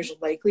 Like, there's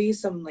likely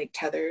some, like,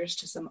 tethers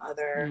to some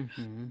other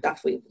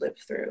stuff we've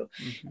lived through.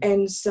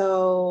 And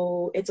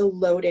so it's a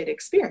loaded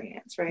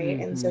experience,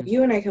 right? And so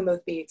you and I can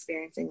both be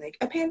experiencing, like,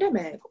 a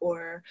pandemic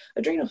or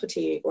adrenal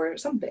fatigue or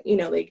something, you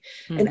know, like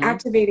an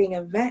activating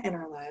event in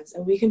our lives,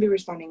 and we can be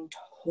responding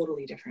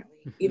totally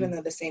differently, even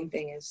though the same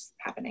thing is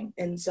happening.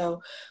 And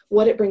so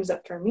what it brings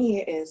up for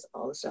me is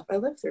all the stuff I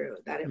lived through,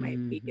 that it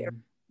might be,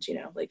 you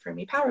know, like for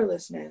me,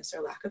 powerlessness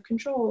or lack of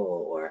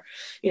control, or,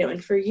 you know,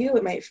 and for you,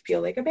 it might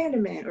feel like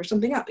abandonment or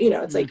something else. You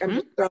know, it's like, I'm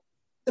just throwing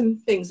some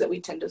things that we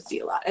tend to see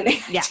a lot in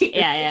AIT.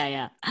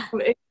 Yeah.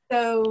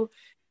 So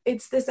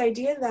it's this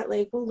idea that,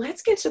 like, well,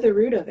 let's get to the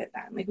root of it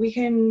then. Like, we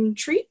can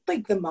treat,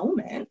 like, the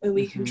moment, and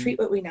we can treat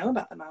what we know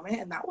about the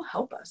moment, and that will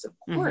help us, of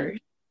course.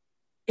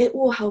 It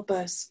will help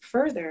us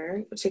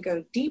further to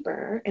go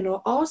deeper, and it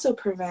will also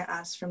prevent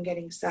us from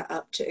getting set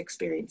up to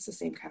experience the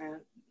same kind of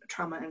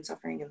trauma and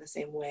suffering in the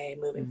same way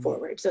moving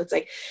forward. So it's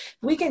like, if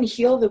we can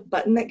heal the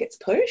button that gets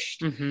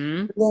pushed,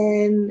 then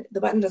the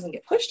button doesn't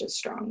get pushed as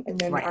strong, and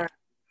then our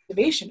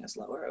activation is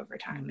lower over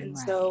time. And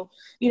Right. so,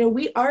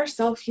 we are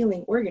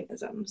self-healing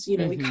organisms.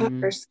 We cut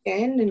our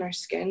skin, and our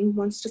skin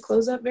wants to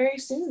close up very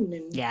soon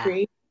and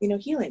create,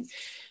 healing.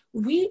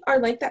 We are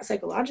like that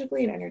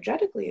psychologically and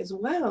energetically as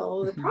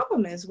well. The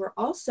problem is we're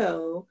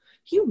also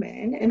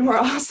human, and we're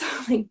also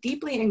like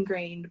deeply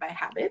ingrained by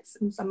habits,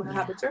 and some of the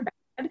habits are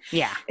bad.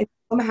 Yeah. And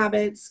some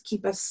habits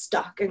keep us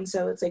stuck. And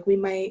so it's like we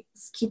might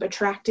keep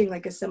attracting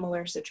like a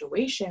similar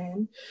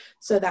situation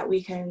so that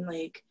we can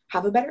like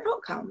have a better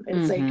outcome.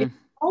 It's like it's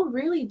all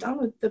really done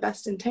with the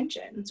best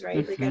intentions,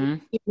 right? Like I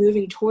keep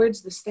moving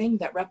towards this thing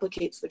that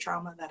replicates the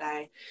trauma that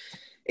I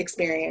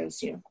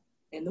experienced,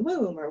 in the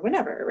womb or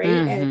whenever, right?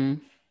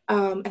 And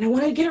I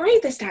want to get it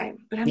right this time,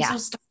 but I'm so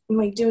stuck in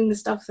like doing the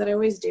stuff that I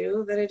always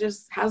do that it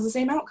just has the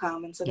same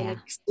outcome. And so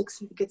then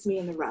it gets me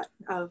in the rut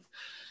of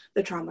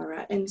the trauma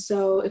rut. And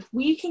so if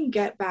we can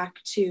get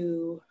back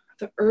to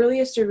the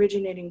earliest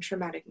originating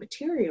traumatic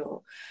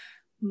material,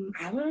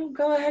 I would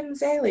go ahead and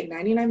say like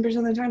 99%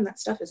 of the time that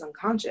stuff is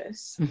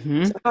unconscious.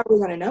 So how are we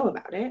going to know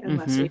about it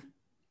unless we have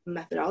a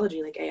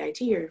methodology like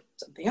AIT or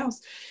something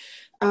else?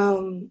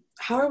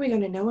 How are we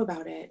going to know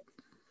about it?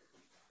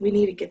 We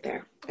need to get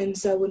there. And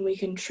so when we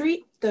can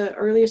treat the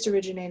earliest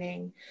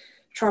originating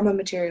trauma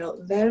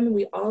material, then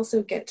we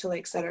also get to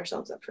like set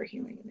ourselves up for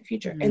healing in the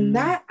future. And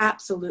that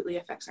absolutely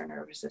affects our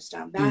nervous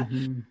system. That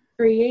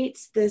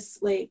creates this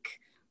like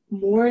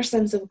more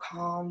sense of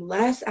calm,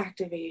 less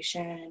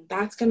activation.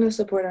 That's going to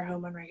support our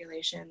hormone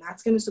regulation.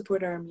 That's going to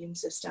support our immune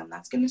system.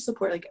 That's going to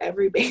support like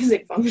every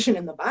basic function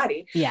in the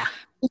body. Yeah.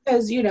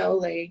 Because,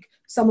 like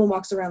someone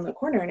walks around the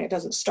corner and it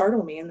doesn't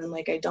startle me. And then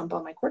like I dump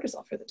all my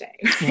cortisol for the day.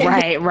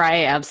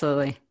 Right.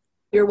 Absolutely.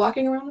 You're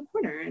walking around the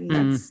corner, and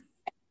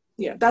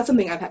that's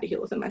something I've had to heal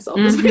within myself.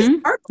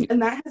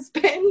 And that has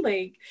been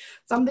like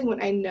something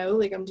when I know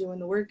like I'm doing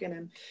the work and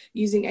I'm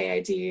using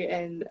AIT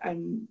and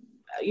I'm,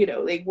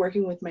 like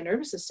working with my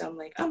nervous system,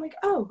 like, I'm like,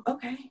 oh,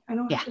 okay. I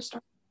don't have to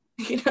start,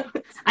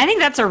 I think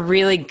that's a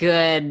really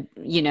good,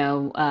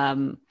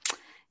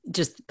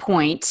 just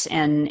point.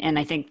 And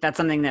I think that's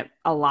something that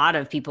a lot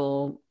of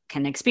people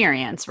can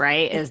experience,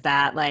 right? Is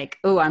that like,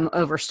 oh, I'm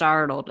over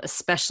startled,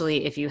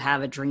 especially if you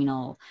have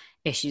adrenal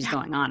issues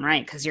going on,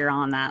 right? Because you're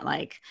on that,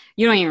 like,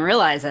 you don't even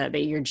realize it,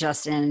 but you're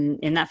just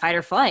in that fight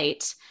or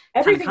flight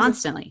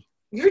constantly.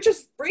 You're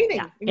just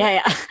breathing.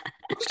 Yeah.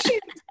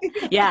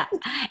 Yeah.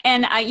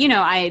 And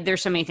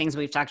there's so many things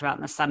we've talked about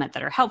in the summit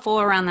that are helpful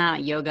around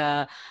that,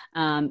 yoga,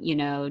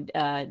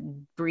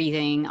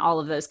 breathing, all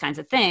of those kinds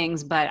of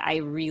things. But I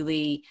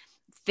really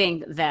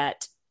think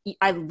that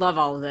I love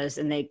all of those,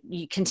 and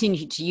you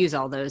continue to use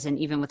all those. And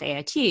even with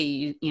AIT,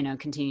 you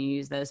continue to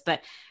use those,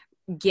 but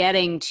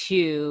getting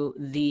to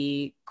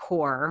the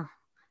core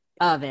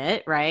of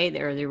it, right?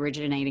 Or the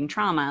originating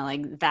trauma,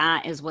 like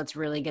that is what's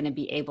really going to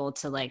be able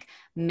to like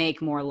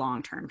make more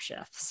long-term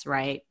shifts,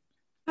 right?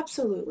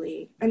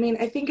 Absolutely. I mean,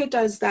 I think it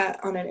does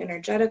that on an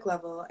energetic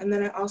level. And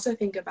then I also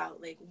think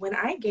about like when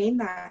I gain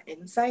that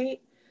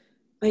insight,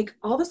 like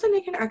all of a sudden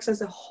I can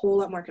access a whole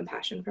lot more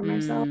compassion for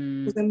myself,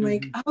 because I'm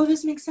like, oh,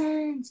 this makes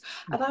sense.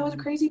 I thought I was a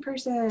crazy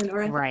person,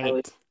 or I thought I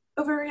was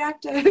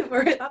overreactive,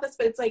 or I thought this,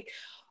 but it's like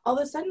all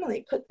of a sudden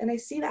I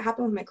see that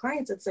happen with my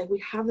clients. It's like we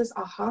have this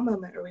aha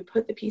moment, or we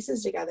put the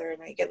pieces together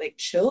and I get like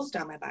chills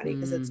down my body,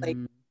 because it's like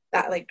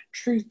that like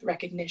truth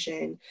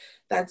recognition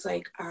that's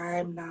like,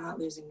 I'm not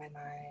losing my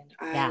mind.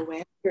 I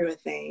went through a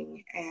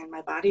thing and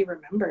my body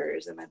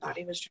remembers, and my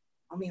body was trying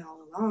to tell me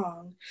all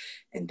along.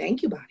 And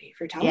thank you, body,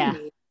 for telling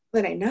me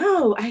that I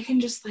know. I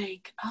can just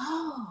like,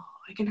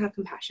 I can have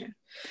compassion.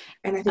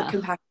 And I think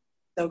compassion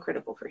is so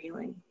critical for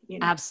healing.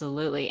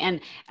 Absolutely.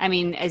 And I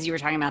mean, as you were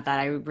talking about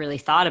that, I really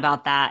thought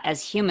about that.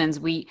 As humans,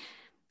 we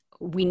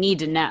need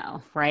to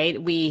know, right?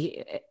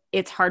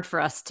 It's hard for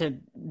us to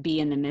be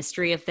in the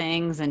mystery of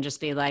things and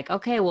just be like,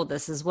 okay, well,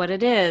 this is what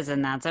it is,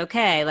 and that's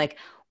okay. Like,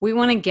 we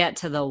want to get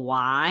to the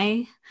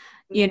why,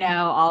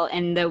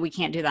 and though we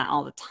can't do that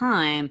all the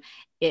time,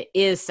 it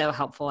is so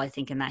helpful, I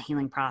think, in that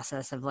healing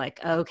process of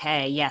like,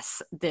 okay,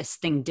 yes, this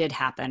thing did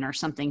happen, or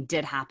something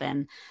did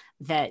happen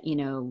that,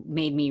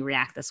 made me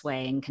react this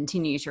way and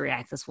continue to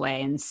react this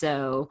way. And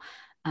so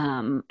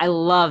I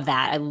love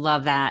that. I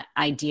love that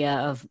idea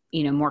of,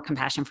 more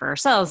compassion for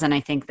ourselves. And I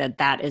think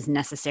that is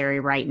necessary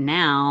right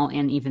now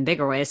in even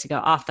bigger ways, to go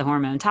off the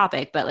hormone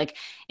topic. But like,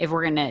 if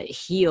we're going to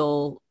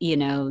heal,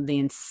 the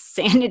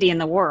insanity in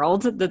the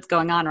world that's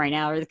going on right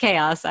now, or the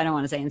chaos, I don't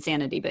want to say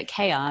insanity, but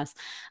chaos.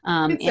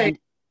 And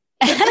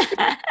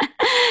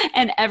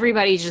and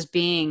everybody just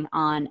being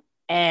on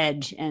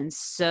edge and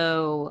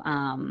so,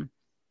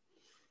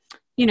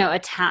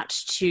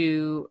 attached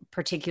to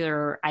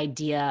particular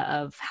idea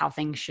of how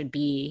things should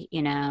be,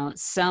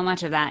 so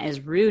much of that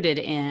is rooted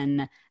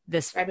in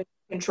this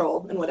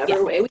control in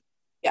whatever way.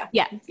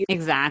 Yeah,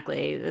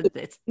 exactly.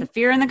 It's the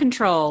fear and the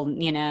control,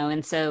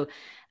 and so,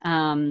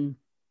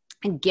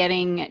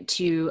 getting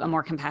to a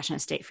more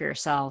compassionate state for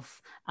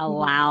yourself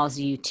allows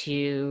you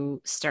to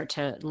start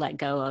to let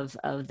go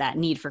of that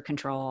need for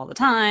control all the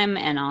time.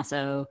 And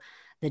also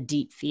the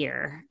deep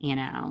fear,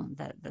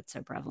 that's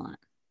so prevalent.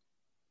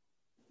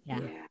 Yeah.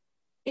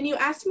 And you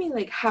asked me,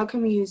 like, how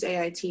can we use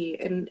AIT?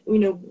 And,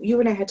 you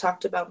and I had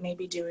talked about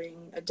maybe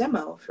doing a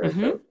demo for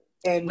folks.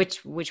 And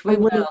which we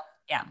will.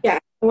 Yeah. Yeah.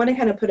 I want to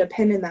kind of put a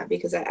pin in that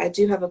because I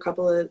do have a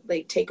couple of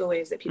like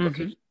takeaways that people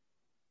could use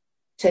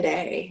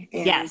today.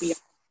 And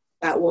yes.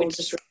 That will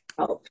just really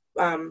help.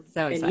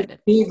 So excited. And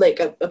you need like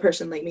a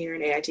person like me or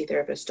an AIT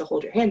therapist to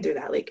hold your hand through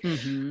that. Like,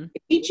 I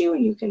teach you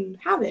and you can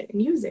have it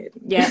and use it.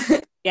 Yeah.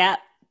 Yeah.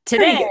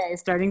 Today,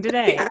 starting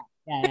today.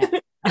 Yeah.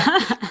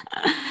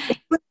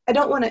 I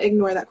don't want to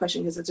ignore that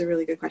question because it's a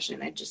really good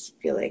question. I just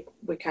feel like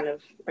we kind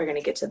of are going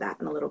to get to that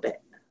in a little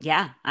bit.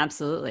 Yeah,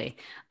 absolutely.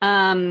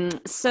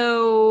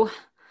 So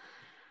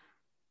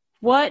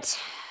what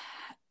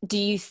do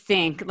you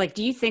think,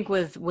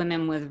 with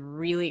women with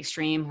really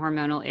extreme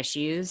hormonal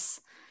issues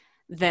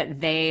that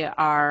they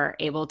are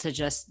able to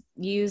just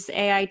use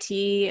AIT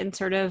and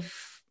sort of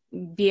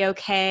be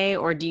okay?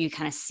 Or do you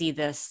kind of see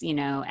this,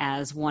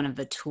 as one of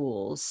the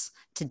tools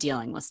to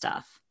dealing with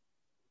stuff?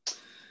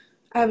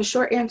 I have a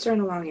short answer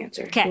and a long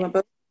answer. Okay. You want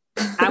both?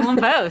 I want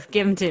both.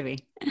 Give them to me.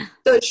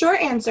 So the short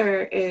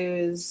answer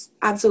is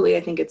absolutely. I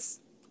think it's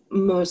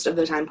most of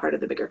the time part of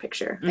the bigger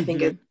picture. I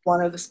think it's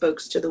one of the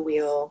spokes to the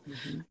wheel.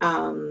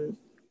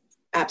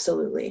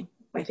 Absolutely.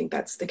 I think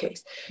that's the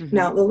case.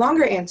 Now, the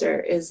longer answer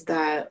is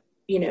that,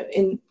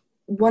 in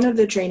one of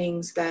the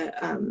trainings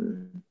that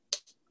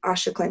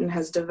Asha Clinton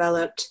has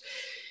developed,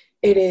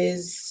 it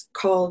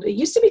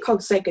used to be called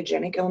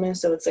psychogenic illness.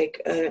 So it's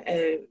like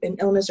an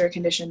illness or a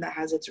condition that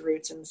has its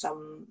roots in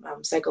some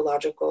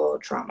psychological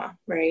trauma,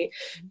 right?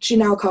 She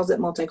now calls it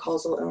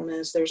multi-causal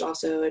illness. There's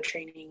also a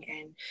training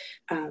in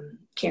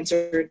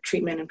cancer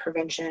treatment and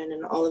prevention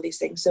and all of these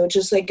things. So it's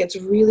just like, it's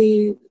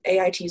really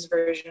AIT's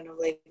version of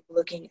like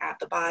looking at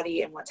the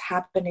body and what's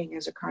happening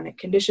as a chronic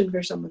condition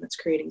for someone that's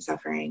creating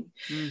suffering.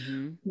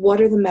 What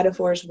are the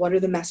metaphors? What are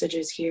the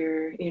messages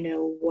here?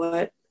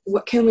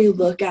 What can we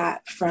look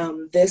at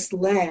from this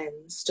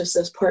lens to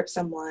support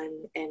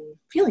someone in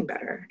feeling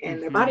better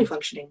and their body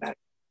functioning better,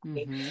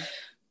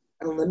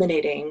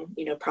 eliminating,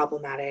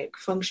 problematic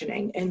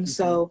functioning. And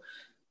so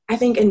I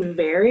think in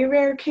very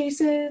rare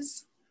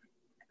cases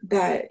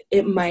that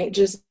it might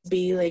just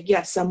be like,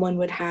 yes, someone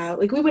would have,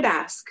 like, we would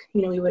ask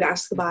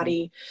the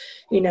body,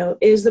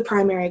 is the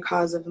primary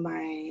cause of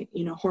my,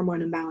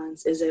 hormone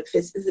imbalance, is it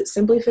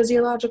simply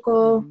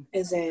physiological?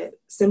 Is it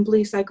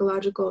simply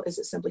psychological? Is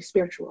it simply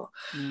spiritual?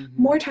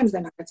 More times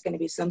than not, it's going to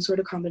be some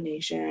sort of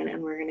combination,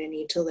 and we're going to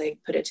need to like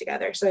put it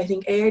together. So I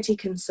think AIT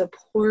can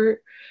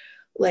support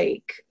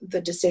like the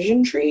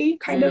decision tree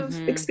kind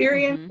of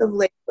experience of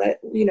like,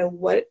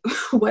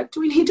 what do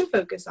we need to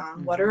focus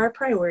on? What are our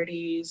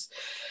priorities?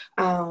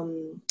 I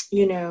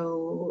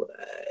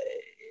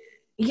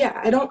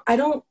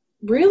don't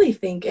really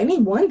think any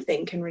one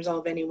thing can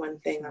resolve any one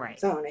thing on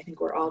its own. I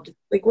think we're all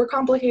we're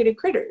complicated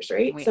critters,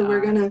 right?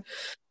 We're gonna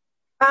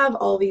have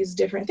all these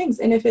different things.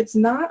 And if it's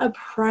not a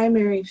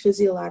primary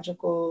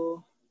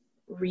physiological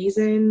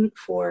reason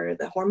for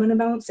the hormone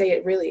imbalance, say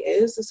it really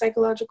is a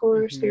psychological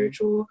or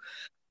spiritual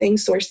thing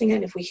sourcing it,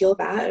 and if we heal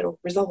that, it'll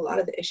resolve a lot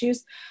of the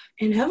issues.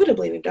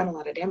 Inevitably, we've done a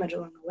lot of damage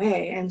along the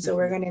way, and so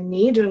we're going to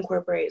need to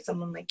incorporate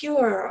someone like you,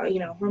 or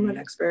hormone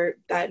expert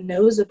that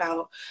knows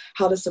about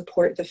how to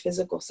support the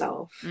physical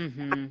self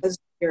as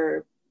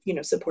you're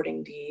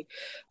supporting the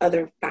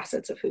other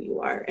facets of who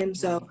you are. And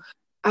so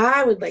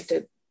I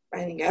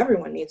think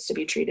everyone needs to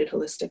be treated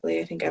holistically.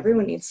 I think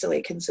everyone needs to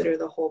like consider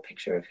the whole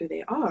picture of who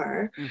they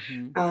are.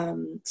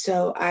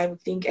 So I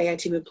think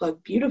AIT would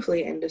plug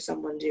beautifully into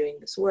someone doing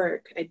this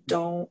work. I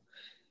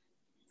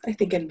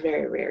think in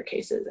very rare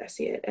cases, I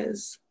see it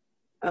as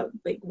a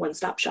like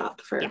one-stop shop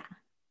for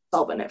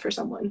solving it for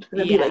someone. And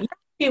they'd be like,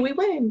 yeah, we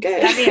win.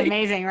 Good. That'd be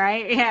amazing,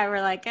 right? Yeah.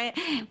 We're like, hey,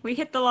 we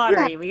hit the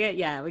lottery. We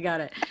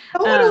got it. I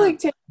don't want to like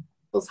take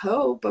people's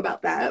hope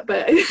about that,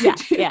 but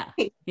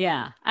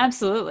yeah,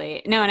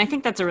 absolutely. No, and I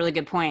think that's a really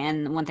good point.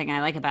 And one thing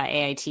I like about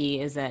AIT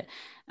is that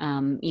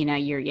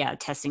you're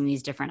testing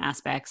these different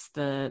aspects,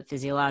 the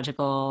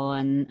physiological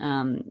and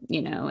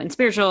and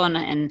spiritual,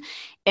 and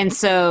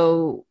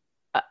so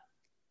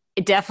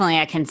definitely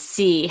I can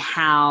see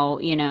how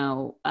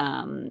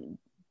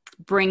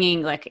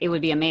bringing, like, it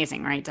would be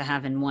amazing, right, to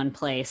have in one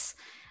place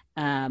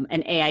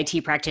an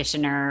AIT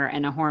practitioner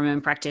and a hormone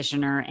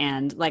practitioner.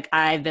 And like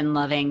I've been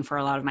loving for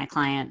a lot of my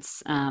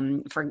clients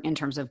in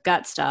terms of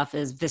gut stuff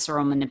is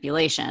visceral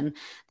manipulation.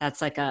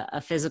 That's like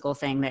a physical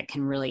thing that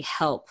can really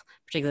help,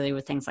 particularly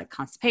with things like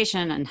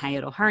constipation and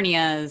hiatal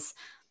hernias,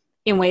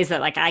 in ways that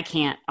like I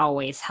can't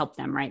always help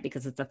them, right?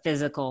 Because it's a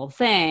physical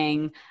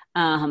thing.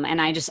 And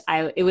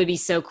it would be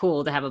so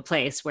cool to have a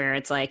place where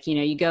it's like,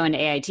 you go into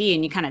AIT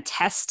and you kind of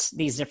test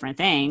these different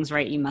things,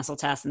 right? You muscle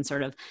test and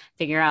sort of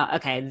figure out,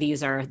 okay,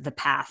 these are the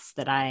paths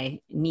that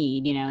I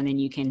need, and then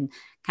you can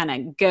kind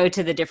of go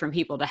to the different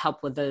people to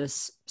help with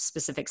those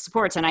specific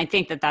supports. And I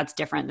think that that's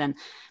different than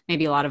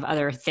maybe a lot of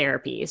other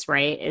therapies,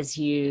 right? Is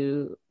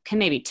you can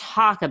maybe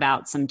talk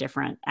about some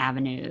different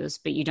avenues,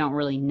 but you don't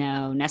really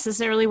know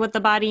necessarily what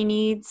the body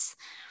needs.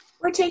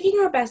 We're taking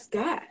our best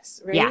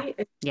guess,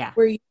 right? Yeah.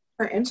 We're using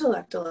our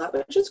intellect a lot,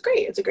 which is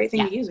great. It's a great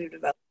thing to use or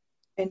develop.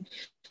 And,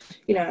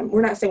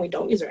 we're not saying we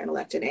don't use our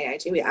intellect in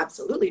AIT. We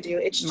absolutely do.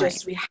 It's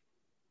just we have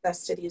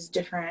access to these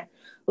different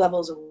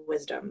levels of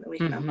wisdom that we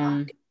can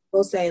unlock.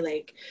 We'll say,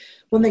 like,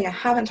 one thing I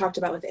haven't talked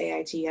about with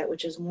AIT yet,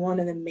 which is one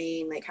of the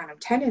main, like, kind of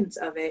tenets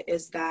of it,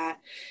 is that,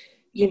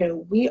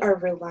 we are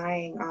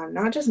relying on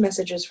not just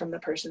messages from the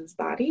person's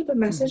body, but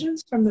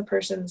messages from the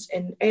person's,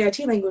 in AIT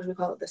language, we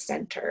call it the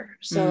center.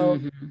 So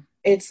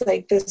it's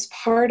like this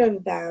part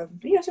of them,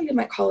 so you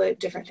might call it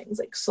different things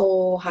like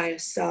soul,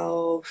 highest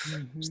self,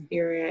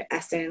 spirit,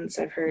 essence.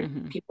 I've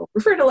heard people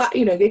refer to a lot,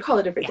 they call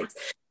it different things.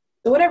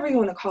 So whatever you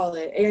want to call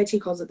it,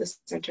 AIT calls it the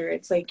center.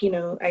 It's like,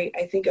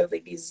 I think of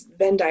like these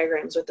Venn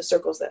diagrams with the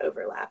circles that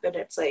overlap. And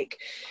it's like,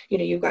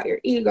 you've got your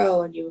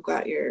ego and you've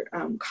got your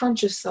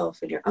conscious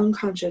self and your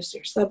unconscious,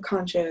 your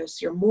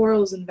subconscious, your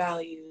morals and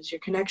values, your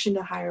connection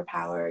to higher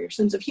power, your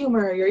sense of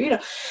humor,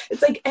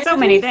 it's like so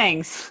many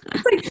things.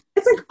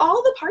 It's like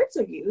all the parts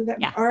of you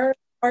that are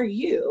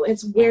you.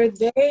 It's where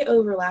they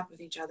overlap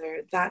with each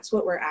other. That's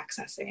what we're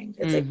accessing.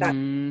 It's like that.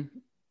 And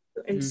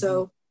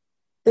so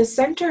the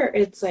center,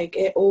 it's like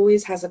it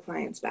always has a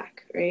client's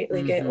back, right?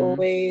 Like it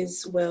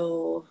always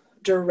will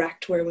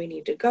direct where we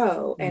need to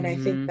go. And I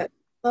think that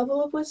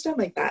level of wisdom,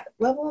 like that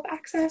level of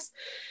access,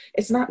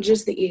 it's not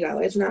just the ego.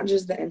 It's not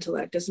just the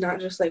intellect. It's not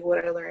just like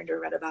what I learned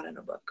or read about in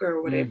a book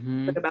or what I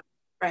read about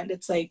a friend.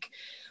 It's like,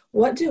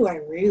 what do I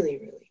really,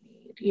 really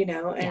need?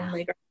 And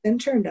like our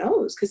center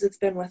knows because it's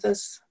been with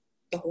us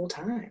the whole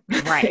time.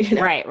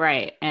 Right,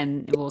 right.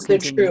 And we'll it's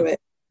continue. The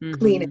true,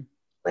 clean it,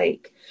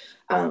 like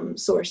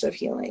source of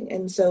healing.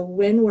 And so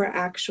when we're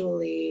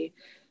actually,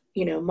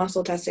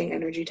 muscle testing,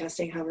 energy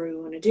testing, however we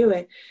want to do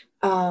it,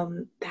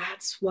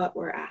 that's what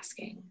we're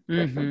asking.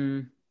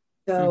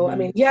 So, I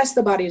mean, yes,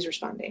 the body is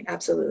responding.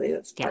 Absolutely.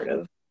 That's part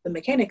of the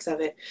mechanics of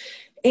it.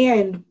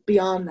 And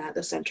beyond that,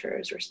 the center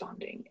is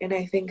responding. And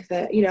I think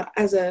that,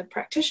 as a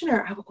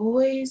practitioner, I've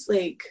always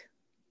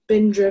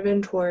been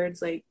driven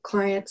towards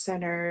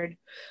client-centered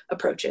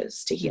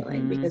approaches to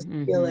healing because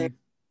I feel like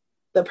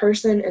the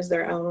person is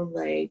their own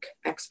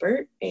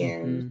expert,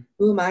 and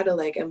who am I to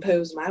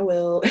impose my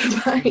will?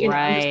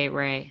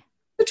 Right.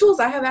 The tools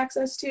I have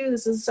access to.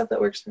 This is the stuff that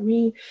works for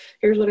me.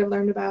 Here's what I've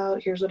learned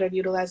about. Here's what I've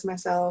utilized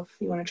myself.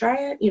 You want to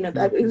try it?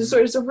 That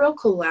it's a real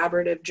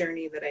collaborative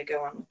journey that I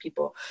go on with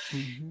people,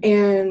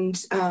 and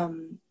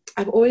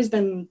I've always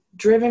been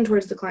driven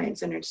towards the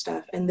client-centered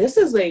stuff. And this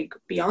is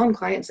beyond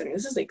client-centered.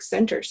 This is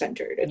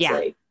center-centered.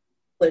 It's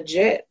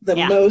legit the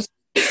most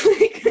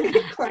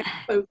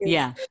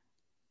client-focused.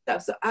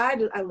 Stuff. So I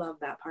love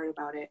that part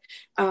about it.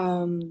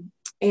 And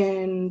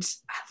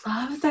I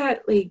love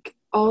that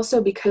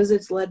also because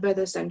it's led by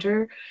the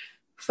center,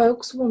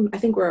 folks will, I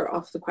think we're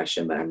off the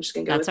question, but I'm just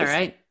gonna go That's with all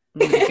right.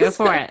 Go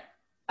for it.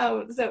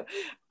 So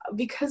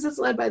because it's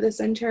led by the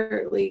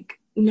center,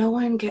 no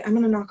one I'm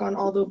gonna knock on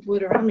all the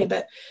wood around me,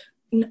 but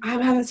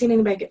I haven't seen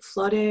anybody get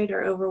flooded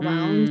or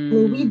overwhelmed. I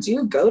mean, we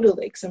do go to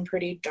some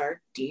pretty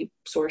dark, deep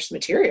source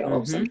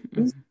material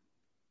sometimes.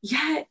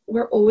 Yet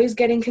we're always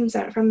getting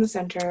consent from the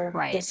center.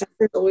 Right. The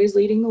center's always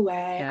leading the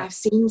way. Yeah. I've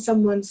seen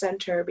someone's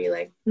center be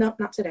like, nope,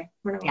 not today.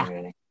 We're not going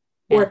today.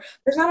 Yeah. Or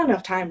there's not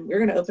enough time. We're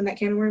going to open that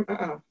can of worms.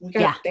 We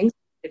got things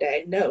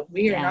today. No,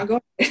 we are not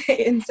going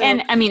today.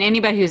 And I mean,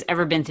 anybody who's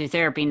ever been through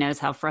therapy knows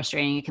how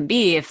frustrating it can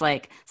be if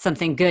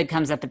something good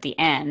comes up at the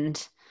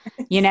end.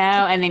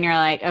 And then you're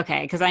like,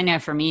 okay, because I know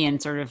for me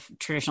in sort of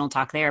traditional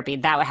talk therapy,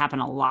 that would happen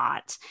a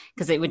lot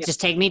because it would just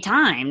take me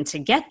time to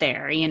get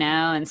there,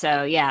 and so,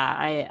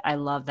 I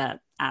love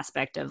that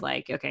aspect of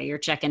okay, you're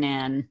checking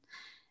in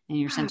and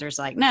your center's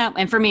no.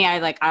 And for me,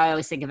 I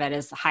always think of it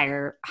as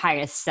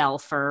highest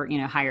self or,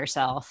 higher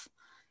self.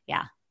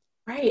 Yeah.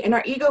 Right. And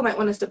our ego might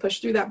want us to push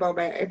through that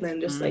moment and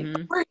then just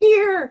we're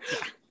here.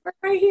 We're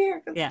right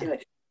here. Let's do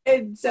it.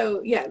 And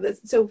so,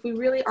 so if we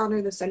really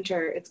honor the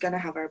center, it's going to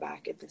have our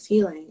back at this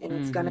healing, and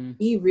it's going to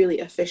be really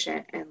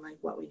efficient in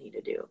what we need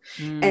to do.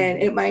 And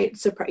it might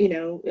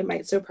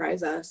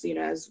surprise us,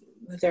 as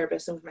the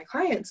therapist and with my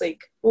clients,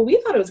 well,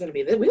 we thought it was going to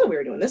be this. We thought we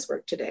were doing this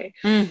work today.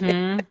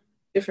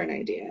 Different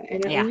idea.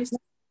 And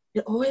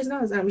it always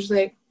knows. And I'm just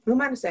who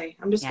am I to say?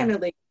 I'm just going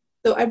to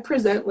so I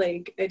present,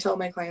 I tell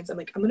my clients, I'm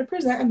going to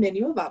present a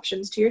menu of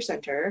options to your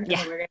center, and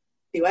then we're going to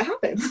see what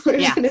happens.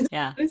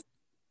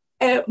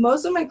 And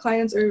most of my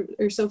clients are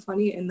so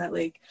funny in that,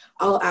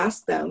 I'll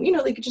ask them,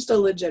 just a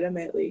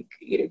legitimate,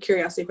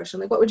 curiosity question,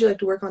 what would you like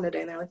to work on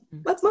today? And they're like,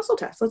 let's muscle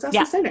test. Let's ask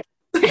the center.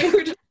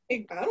 We're just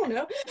I don't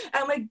know.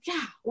 I'm like,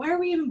 why are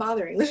we even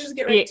bothering? Let's just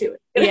get right to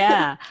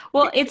it.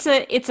 Well, it's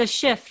a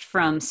shift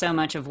from so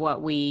much of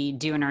what we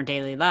do in our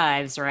daily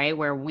lives, right?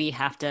 Where we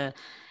have to,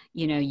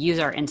 use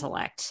our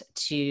intellect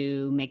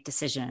to make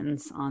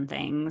decisions on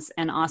things.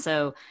 And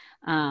also,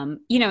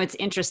 it's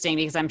interesting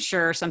because I'm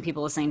sure some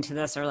people listening to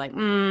this are like,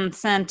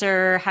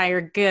 center, higher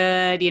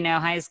good,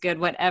 highest good,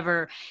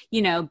 whatever,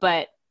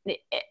 but,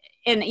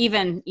 and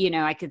even,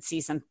 I could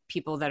see some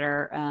people that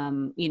are,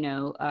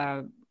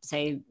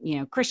 say,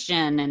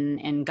 Christian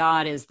and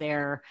God is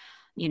their,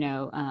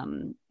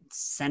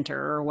 center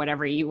or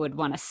whatever you would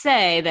want to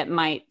say that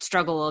might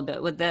struggle a little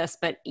bit with this.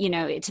 But,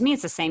 to me,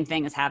 it's the same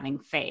thing as having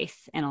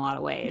faith in a lot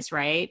of ways,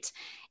 right?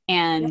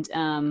 And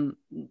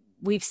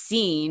we've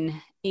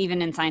seen,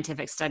 even in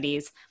scientific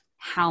studies,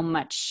 how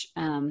much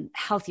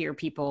healthier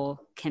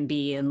people can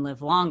be and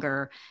live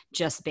longer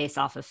just based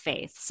off of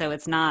faith. So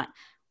it's not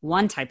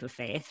one type of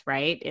faith,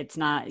 right? It's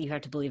not, you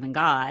have to believe in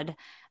God,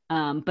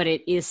 but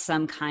it is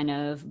some kind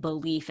of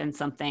belief in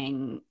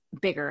something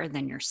bigger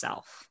than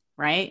yourself,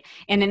 right?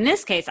 And in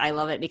this case, I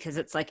love it because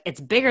it's like,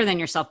 it's bigger than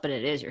yourself, but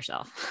it is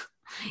yourself.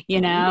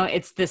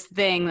 It's this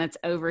thing that's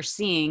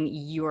overseeing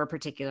your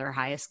particular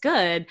highest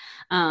good.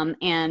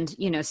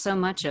 And so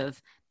much of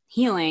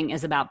healing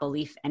is about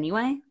belief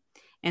anyway.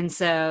 And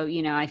so,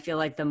 I feel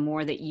like the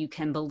more that you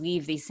can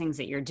believe these things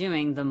that you're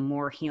doing, the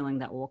more healing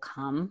that will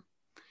come.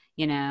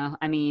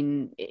 I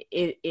mean,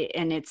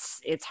 and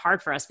it's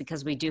hard for us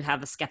because we do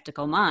have a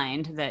skeptical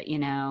mind that,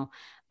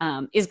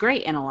 is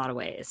great in a lot of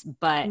ways,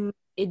 but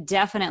it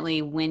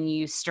definitely, when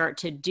you start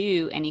to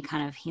do any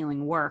kind of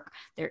healing work,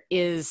 there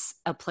is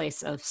a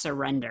place of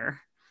surrender,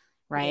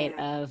 right?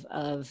 Yeah.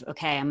 Of,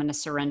 okay, I'm going to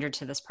surrender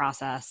to this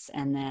process.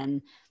 And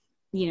then,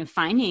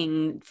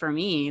 finding for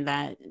me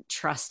that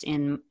trust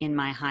in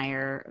my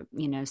higher,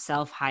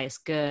 self,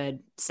 highest good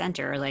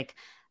center, like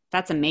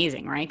that's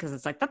amazing, right? Because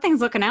it's like, that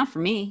thing's looking out for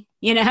me,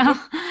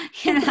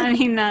 I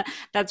mean,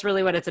 that's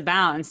really what it's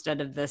about,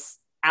 instead of this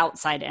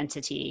outside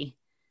entity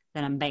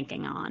that I'm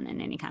banking on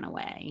in any kind of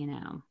way,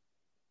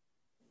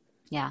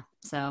 Yeah.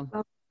 So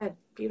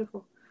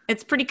beautiful.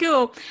 It's pretty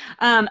cool.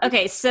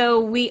 Okay, so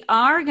we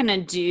are going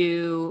to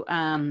do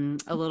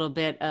a little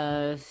bit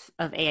of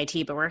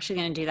AIT, but we're actually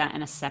going to do that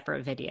in a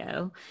separate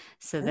video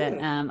so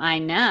that I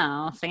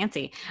know,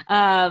 fancy,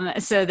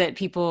 so that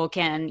people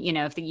can,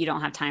 if you don't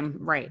have time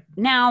right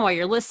now while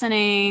you're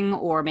listening,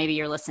 or maybe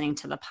you're listening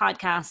to the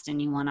podcast and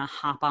you want to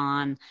hop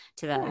on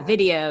to the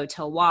video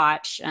to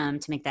watch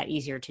to make that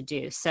easier to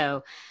do.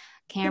 So,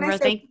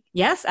 Kambra,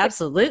 yes,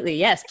 absolutely.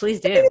 Yes, please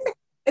do.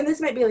 And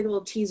this might be like a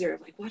little teaser of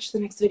like, watch the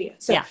next video.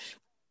 So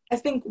I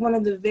think one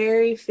of the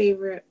very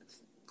favorite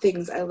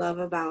things I love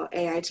about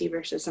AIT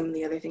versus some of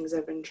the other things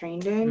I've been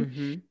trained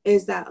in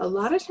is that a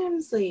lot of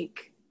times,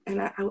 like, and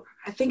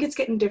I think it's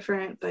getting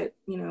different, but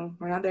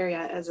we're not there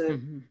yet as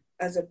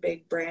a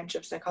big branch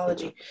of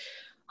psychology.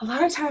 A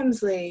lot of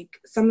times, like,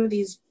 some of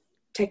these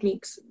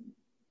techniques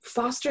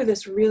foster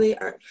this really,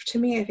 to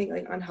me, I think,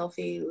 like,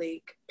 unhealthy,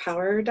 like,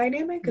 power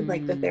dynamic, and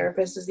like the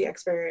therapist is the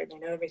expert and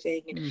they know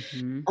everything,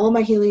 and all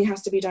my healing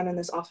has to be done in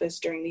this office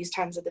during these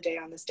times of the day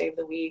on this day of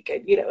the week,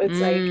 and it's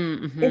like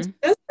it's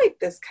just like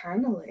this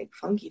kind of like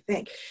funky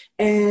thing.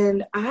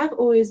 And I've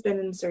always been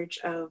in search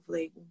of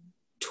like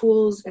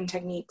tools and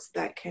techniques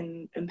that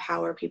can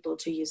empower people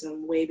to use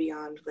them way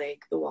beyond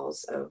like the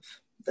walls of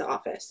the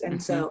office,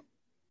 and so,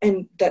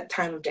 and that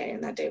time of day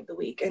and that day of the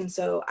week. And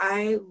so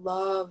I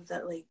love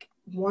that, like,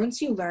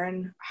 once you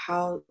learn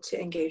how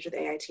to engage with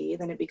AIT,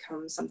 then it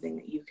becomes something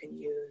that you can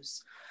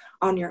use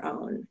on your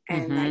own,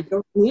 and that you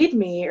don't need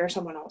me or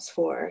someone else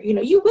for.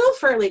 You will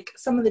for like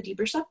some of the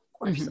deeper stuff,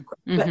 of course,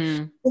 but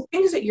the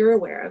things that you're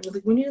aware of,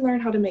 like when you learn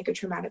how to make a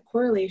traumatic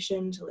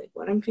correlation to like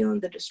what I'm feeling,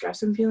 the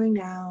distress I'm feeling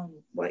now,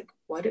 and like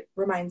what it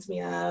reminds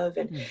me of,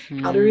 and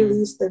how to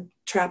release the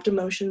trapped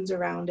emotions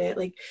around it,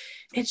 like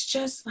it's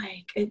just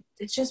like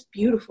it's just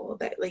beautiful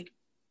that like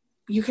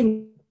you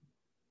can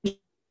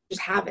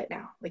just have it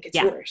now, like it's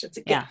yours, it's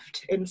a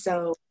gift. And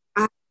so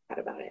I thought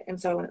about it, and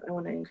so I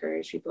want to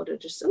encourage people to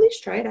just at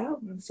least try it out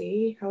and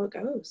see how it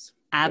goes.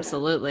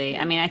 Absolutely.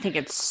 I mean, I think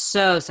it's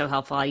so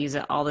helpful. I use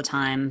it all the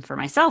time for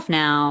myself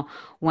now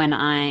when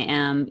I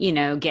am,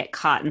 get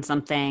caught in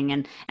something.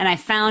 And I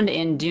found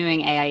in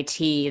doing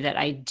AIT that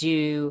I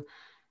do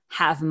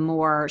have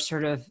more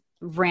sort of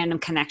random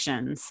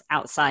connections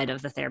outside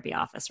of the therapy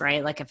office,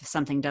 right? Like if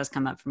something does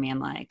come up for me, I'm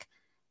like,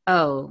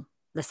 oh,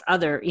 this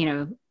other,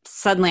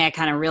 suddenly I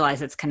kind of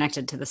realize it's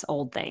connected to this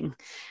old thing,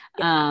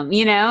 and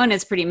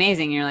it's pretty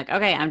amazing. You're like,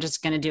 okay, I'm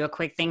just going to do a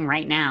quick thing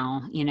right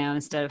now,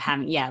 instead of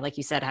having, like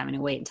you said, having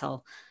to wait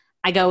until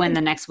I go in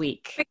the next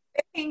week.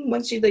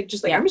 Once you like,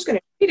 just like, I'm just going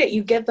to read it,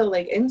 you get the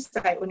like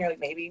insight when you're like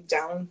maybe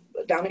down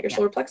at your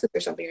solar plexus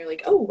or something. You're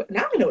like, oh,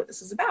 now I know what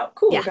this is about.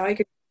 Cool. Now I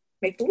could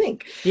make the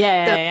link.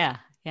 Yeah.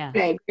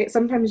 Okay,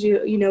 sometimes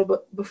you know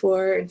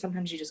before, and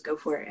sometimes you just go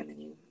for it and then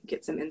you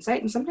get some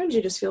insight, and sometimes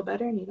you just feel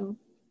better and you don't.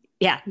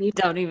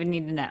 Don't even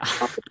need to know.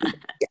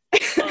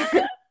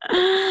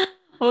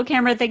 Well,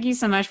 Kambra, thank you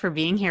so much for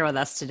being here with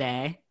us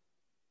today.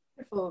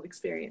 Wonderful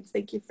experience.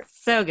 Thank you.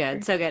 So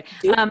good.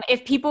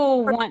 If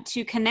people want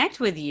to connect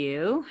with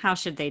you, how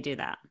should they do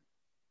that?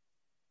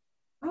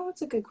 Oh,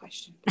 that's a good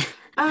question.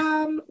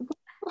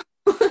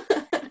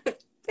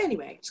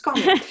 Anyway, just call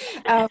me.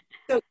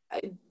 So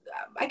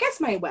I guess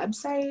my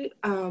website,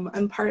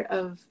 I'm part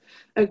of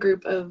a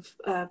group of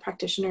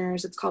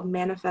practitioners. It's called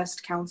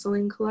Manifest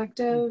Counseling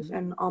Collective,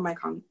 and all my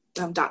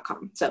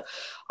 .com. So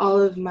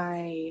all of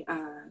my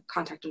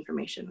contact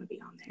information would be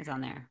on there. It's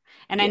on there.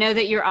 And I know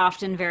that you're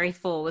often very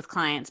full with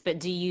clients, but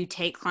do you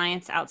take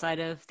clients outside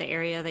of the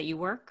area that you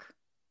work?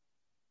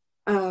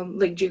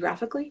 Like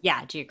geographically?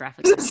 Yeah,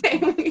 geographically.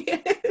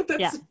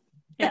 That's,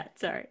 yeah,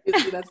 sorry.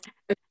 that's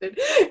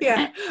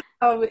yeah.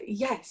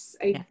 Yes,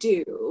 I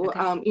do.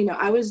 Okay. You know,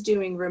 I was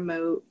doing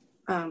remote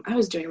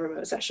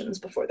sessions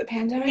before the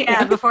pandemic.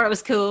 Yeah, before it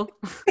was cool.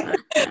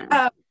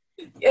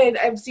 And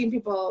I've seen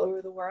people all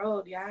over the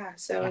world. Yeah.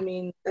 So, Yeah. I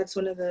mean, that's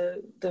one of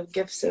the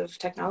gifts of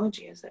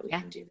technology, is that we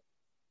can do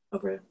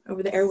over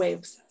the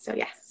airwaves. So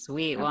yeah.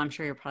 Sweet. Well, I'm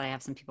sure you'll probably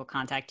have some people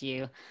contact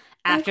you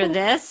after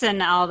this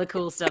and all the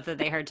cool stuff that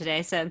they heard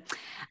today. So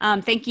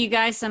thank you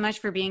guys so much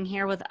for being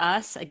here with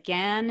us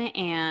again,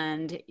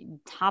 and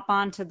hop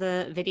on to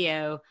the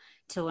video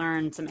to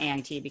learn some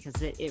AIT,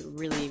 because it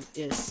really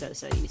is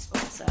so useful.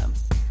 So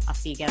I'll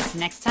see you guys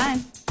next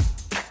time.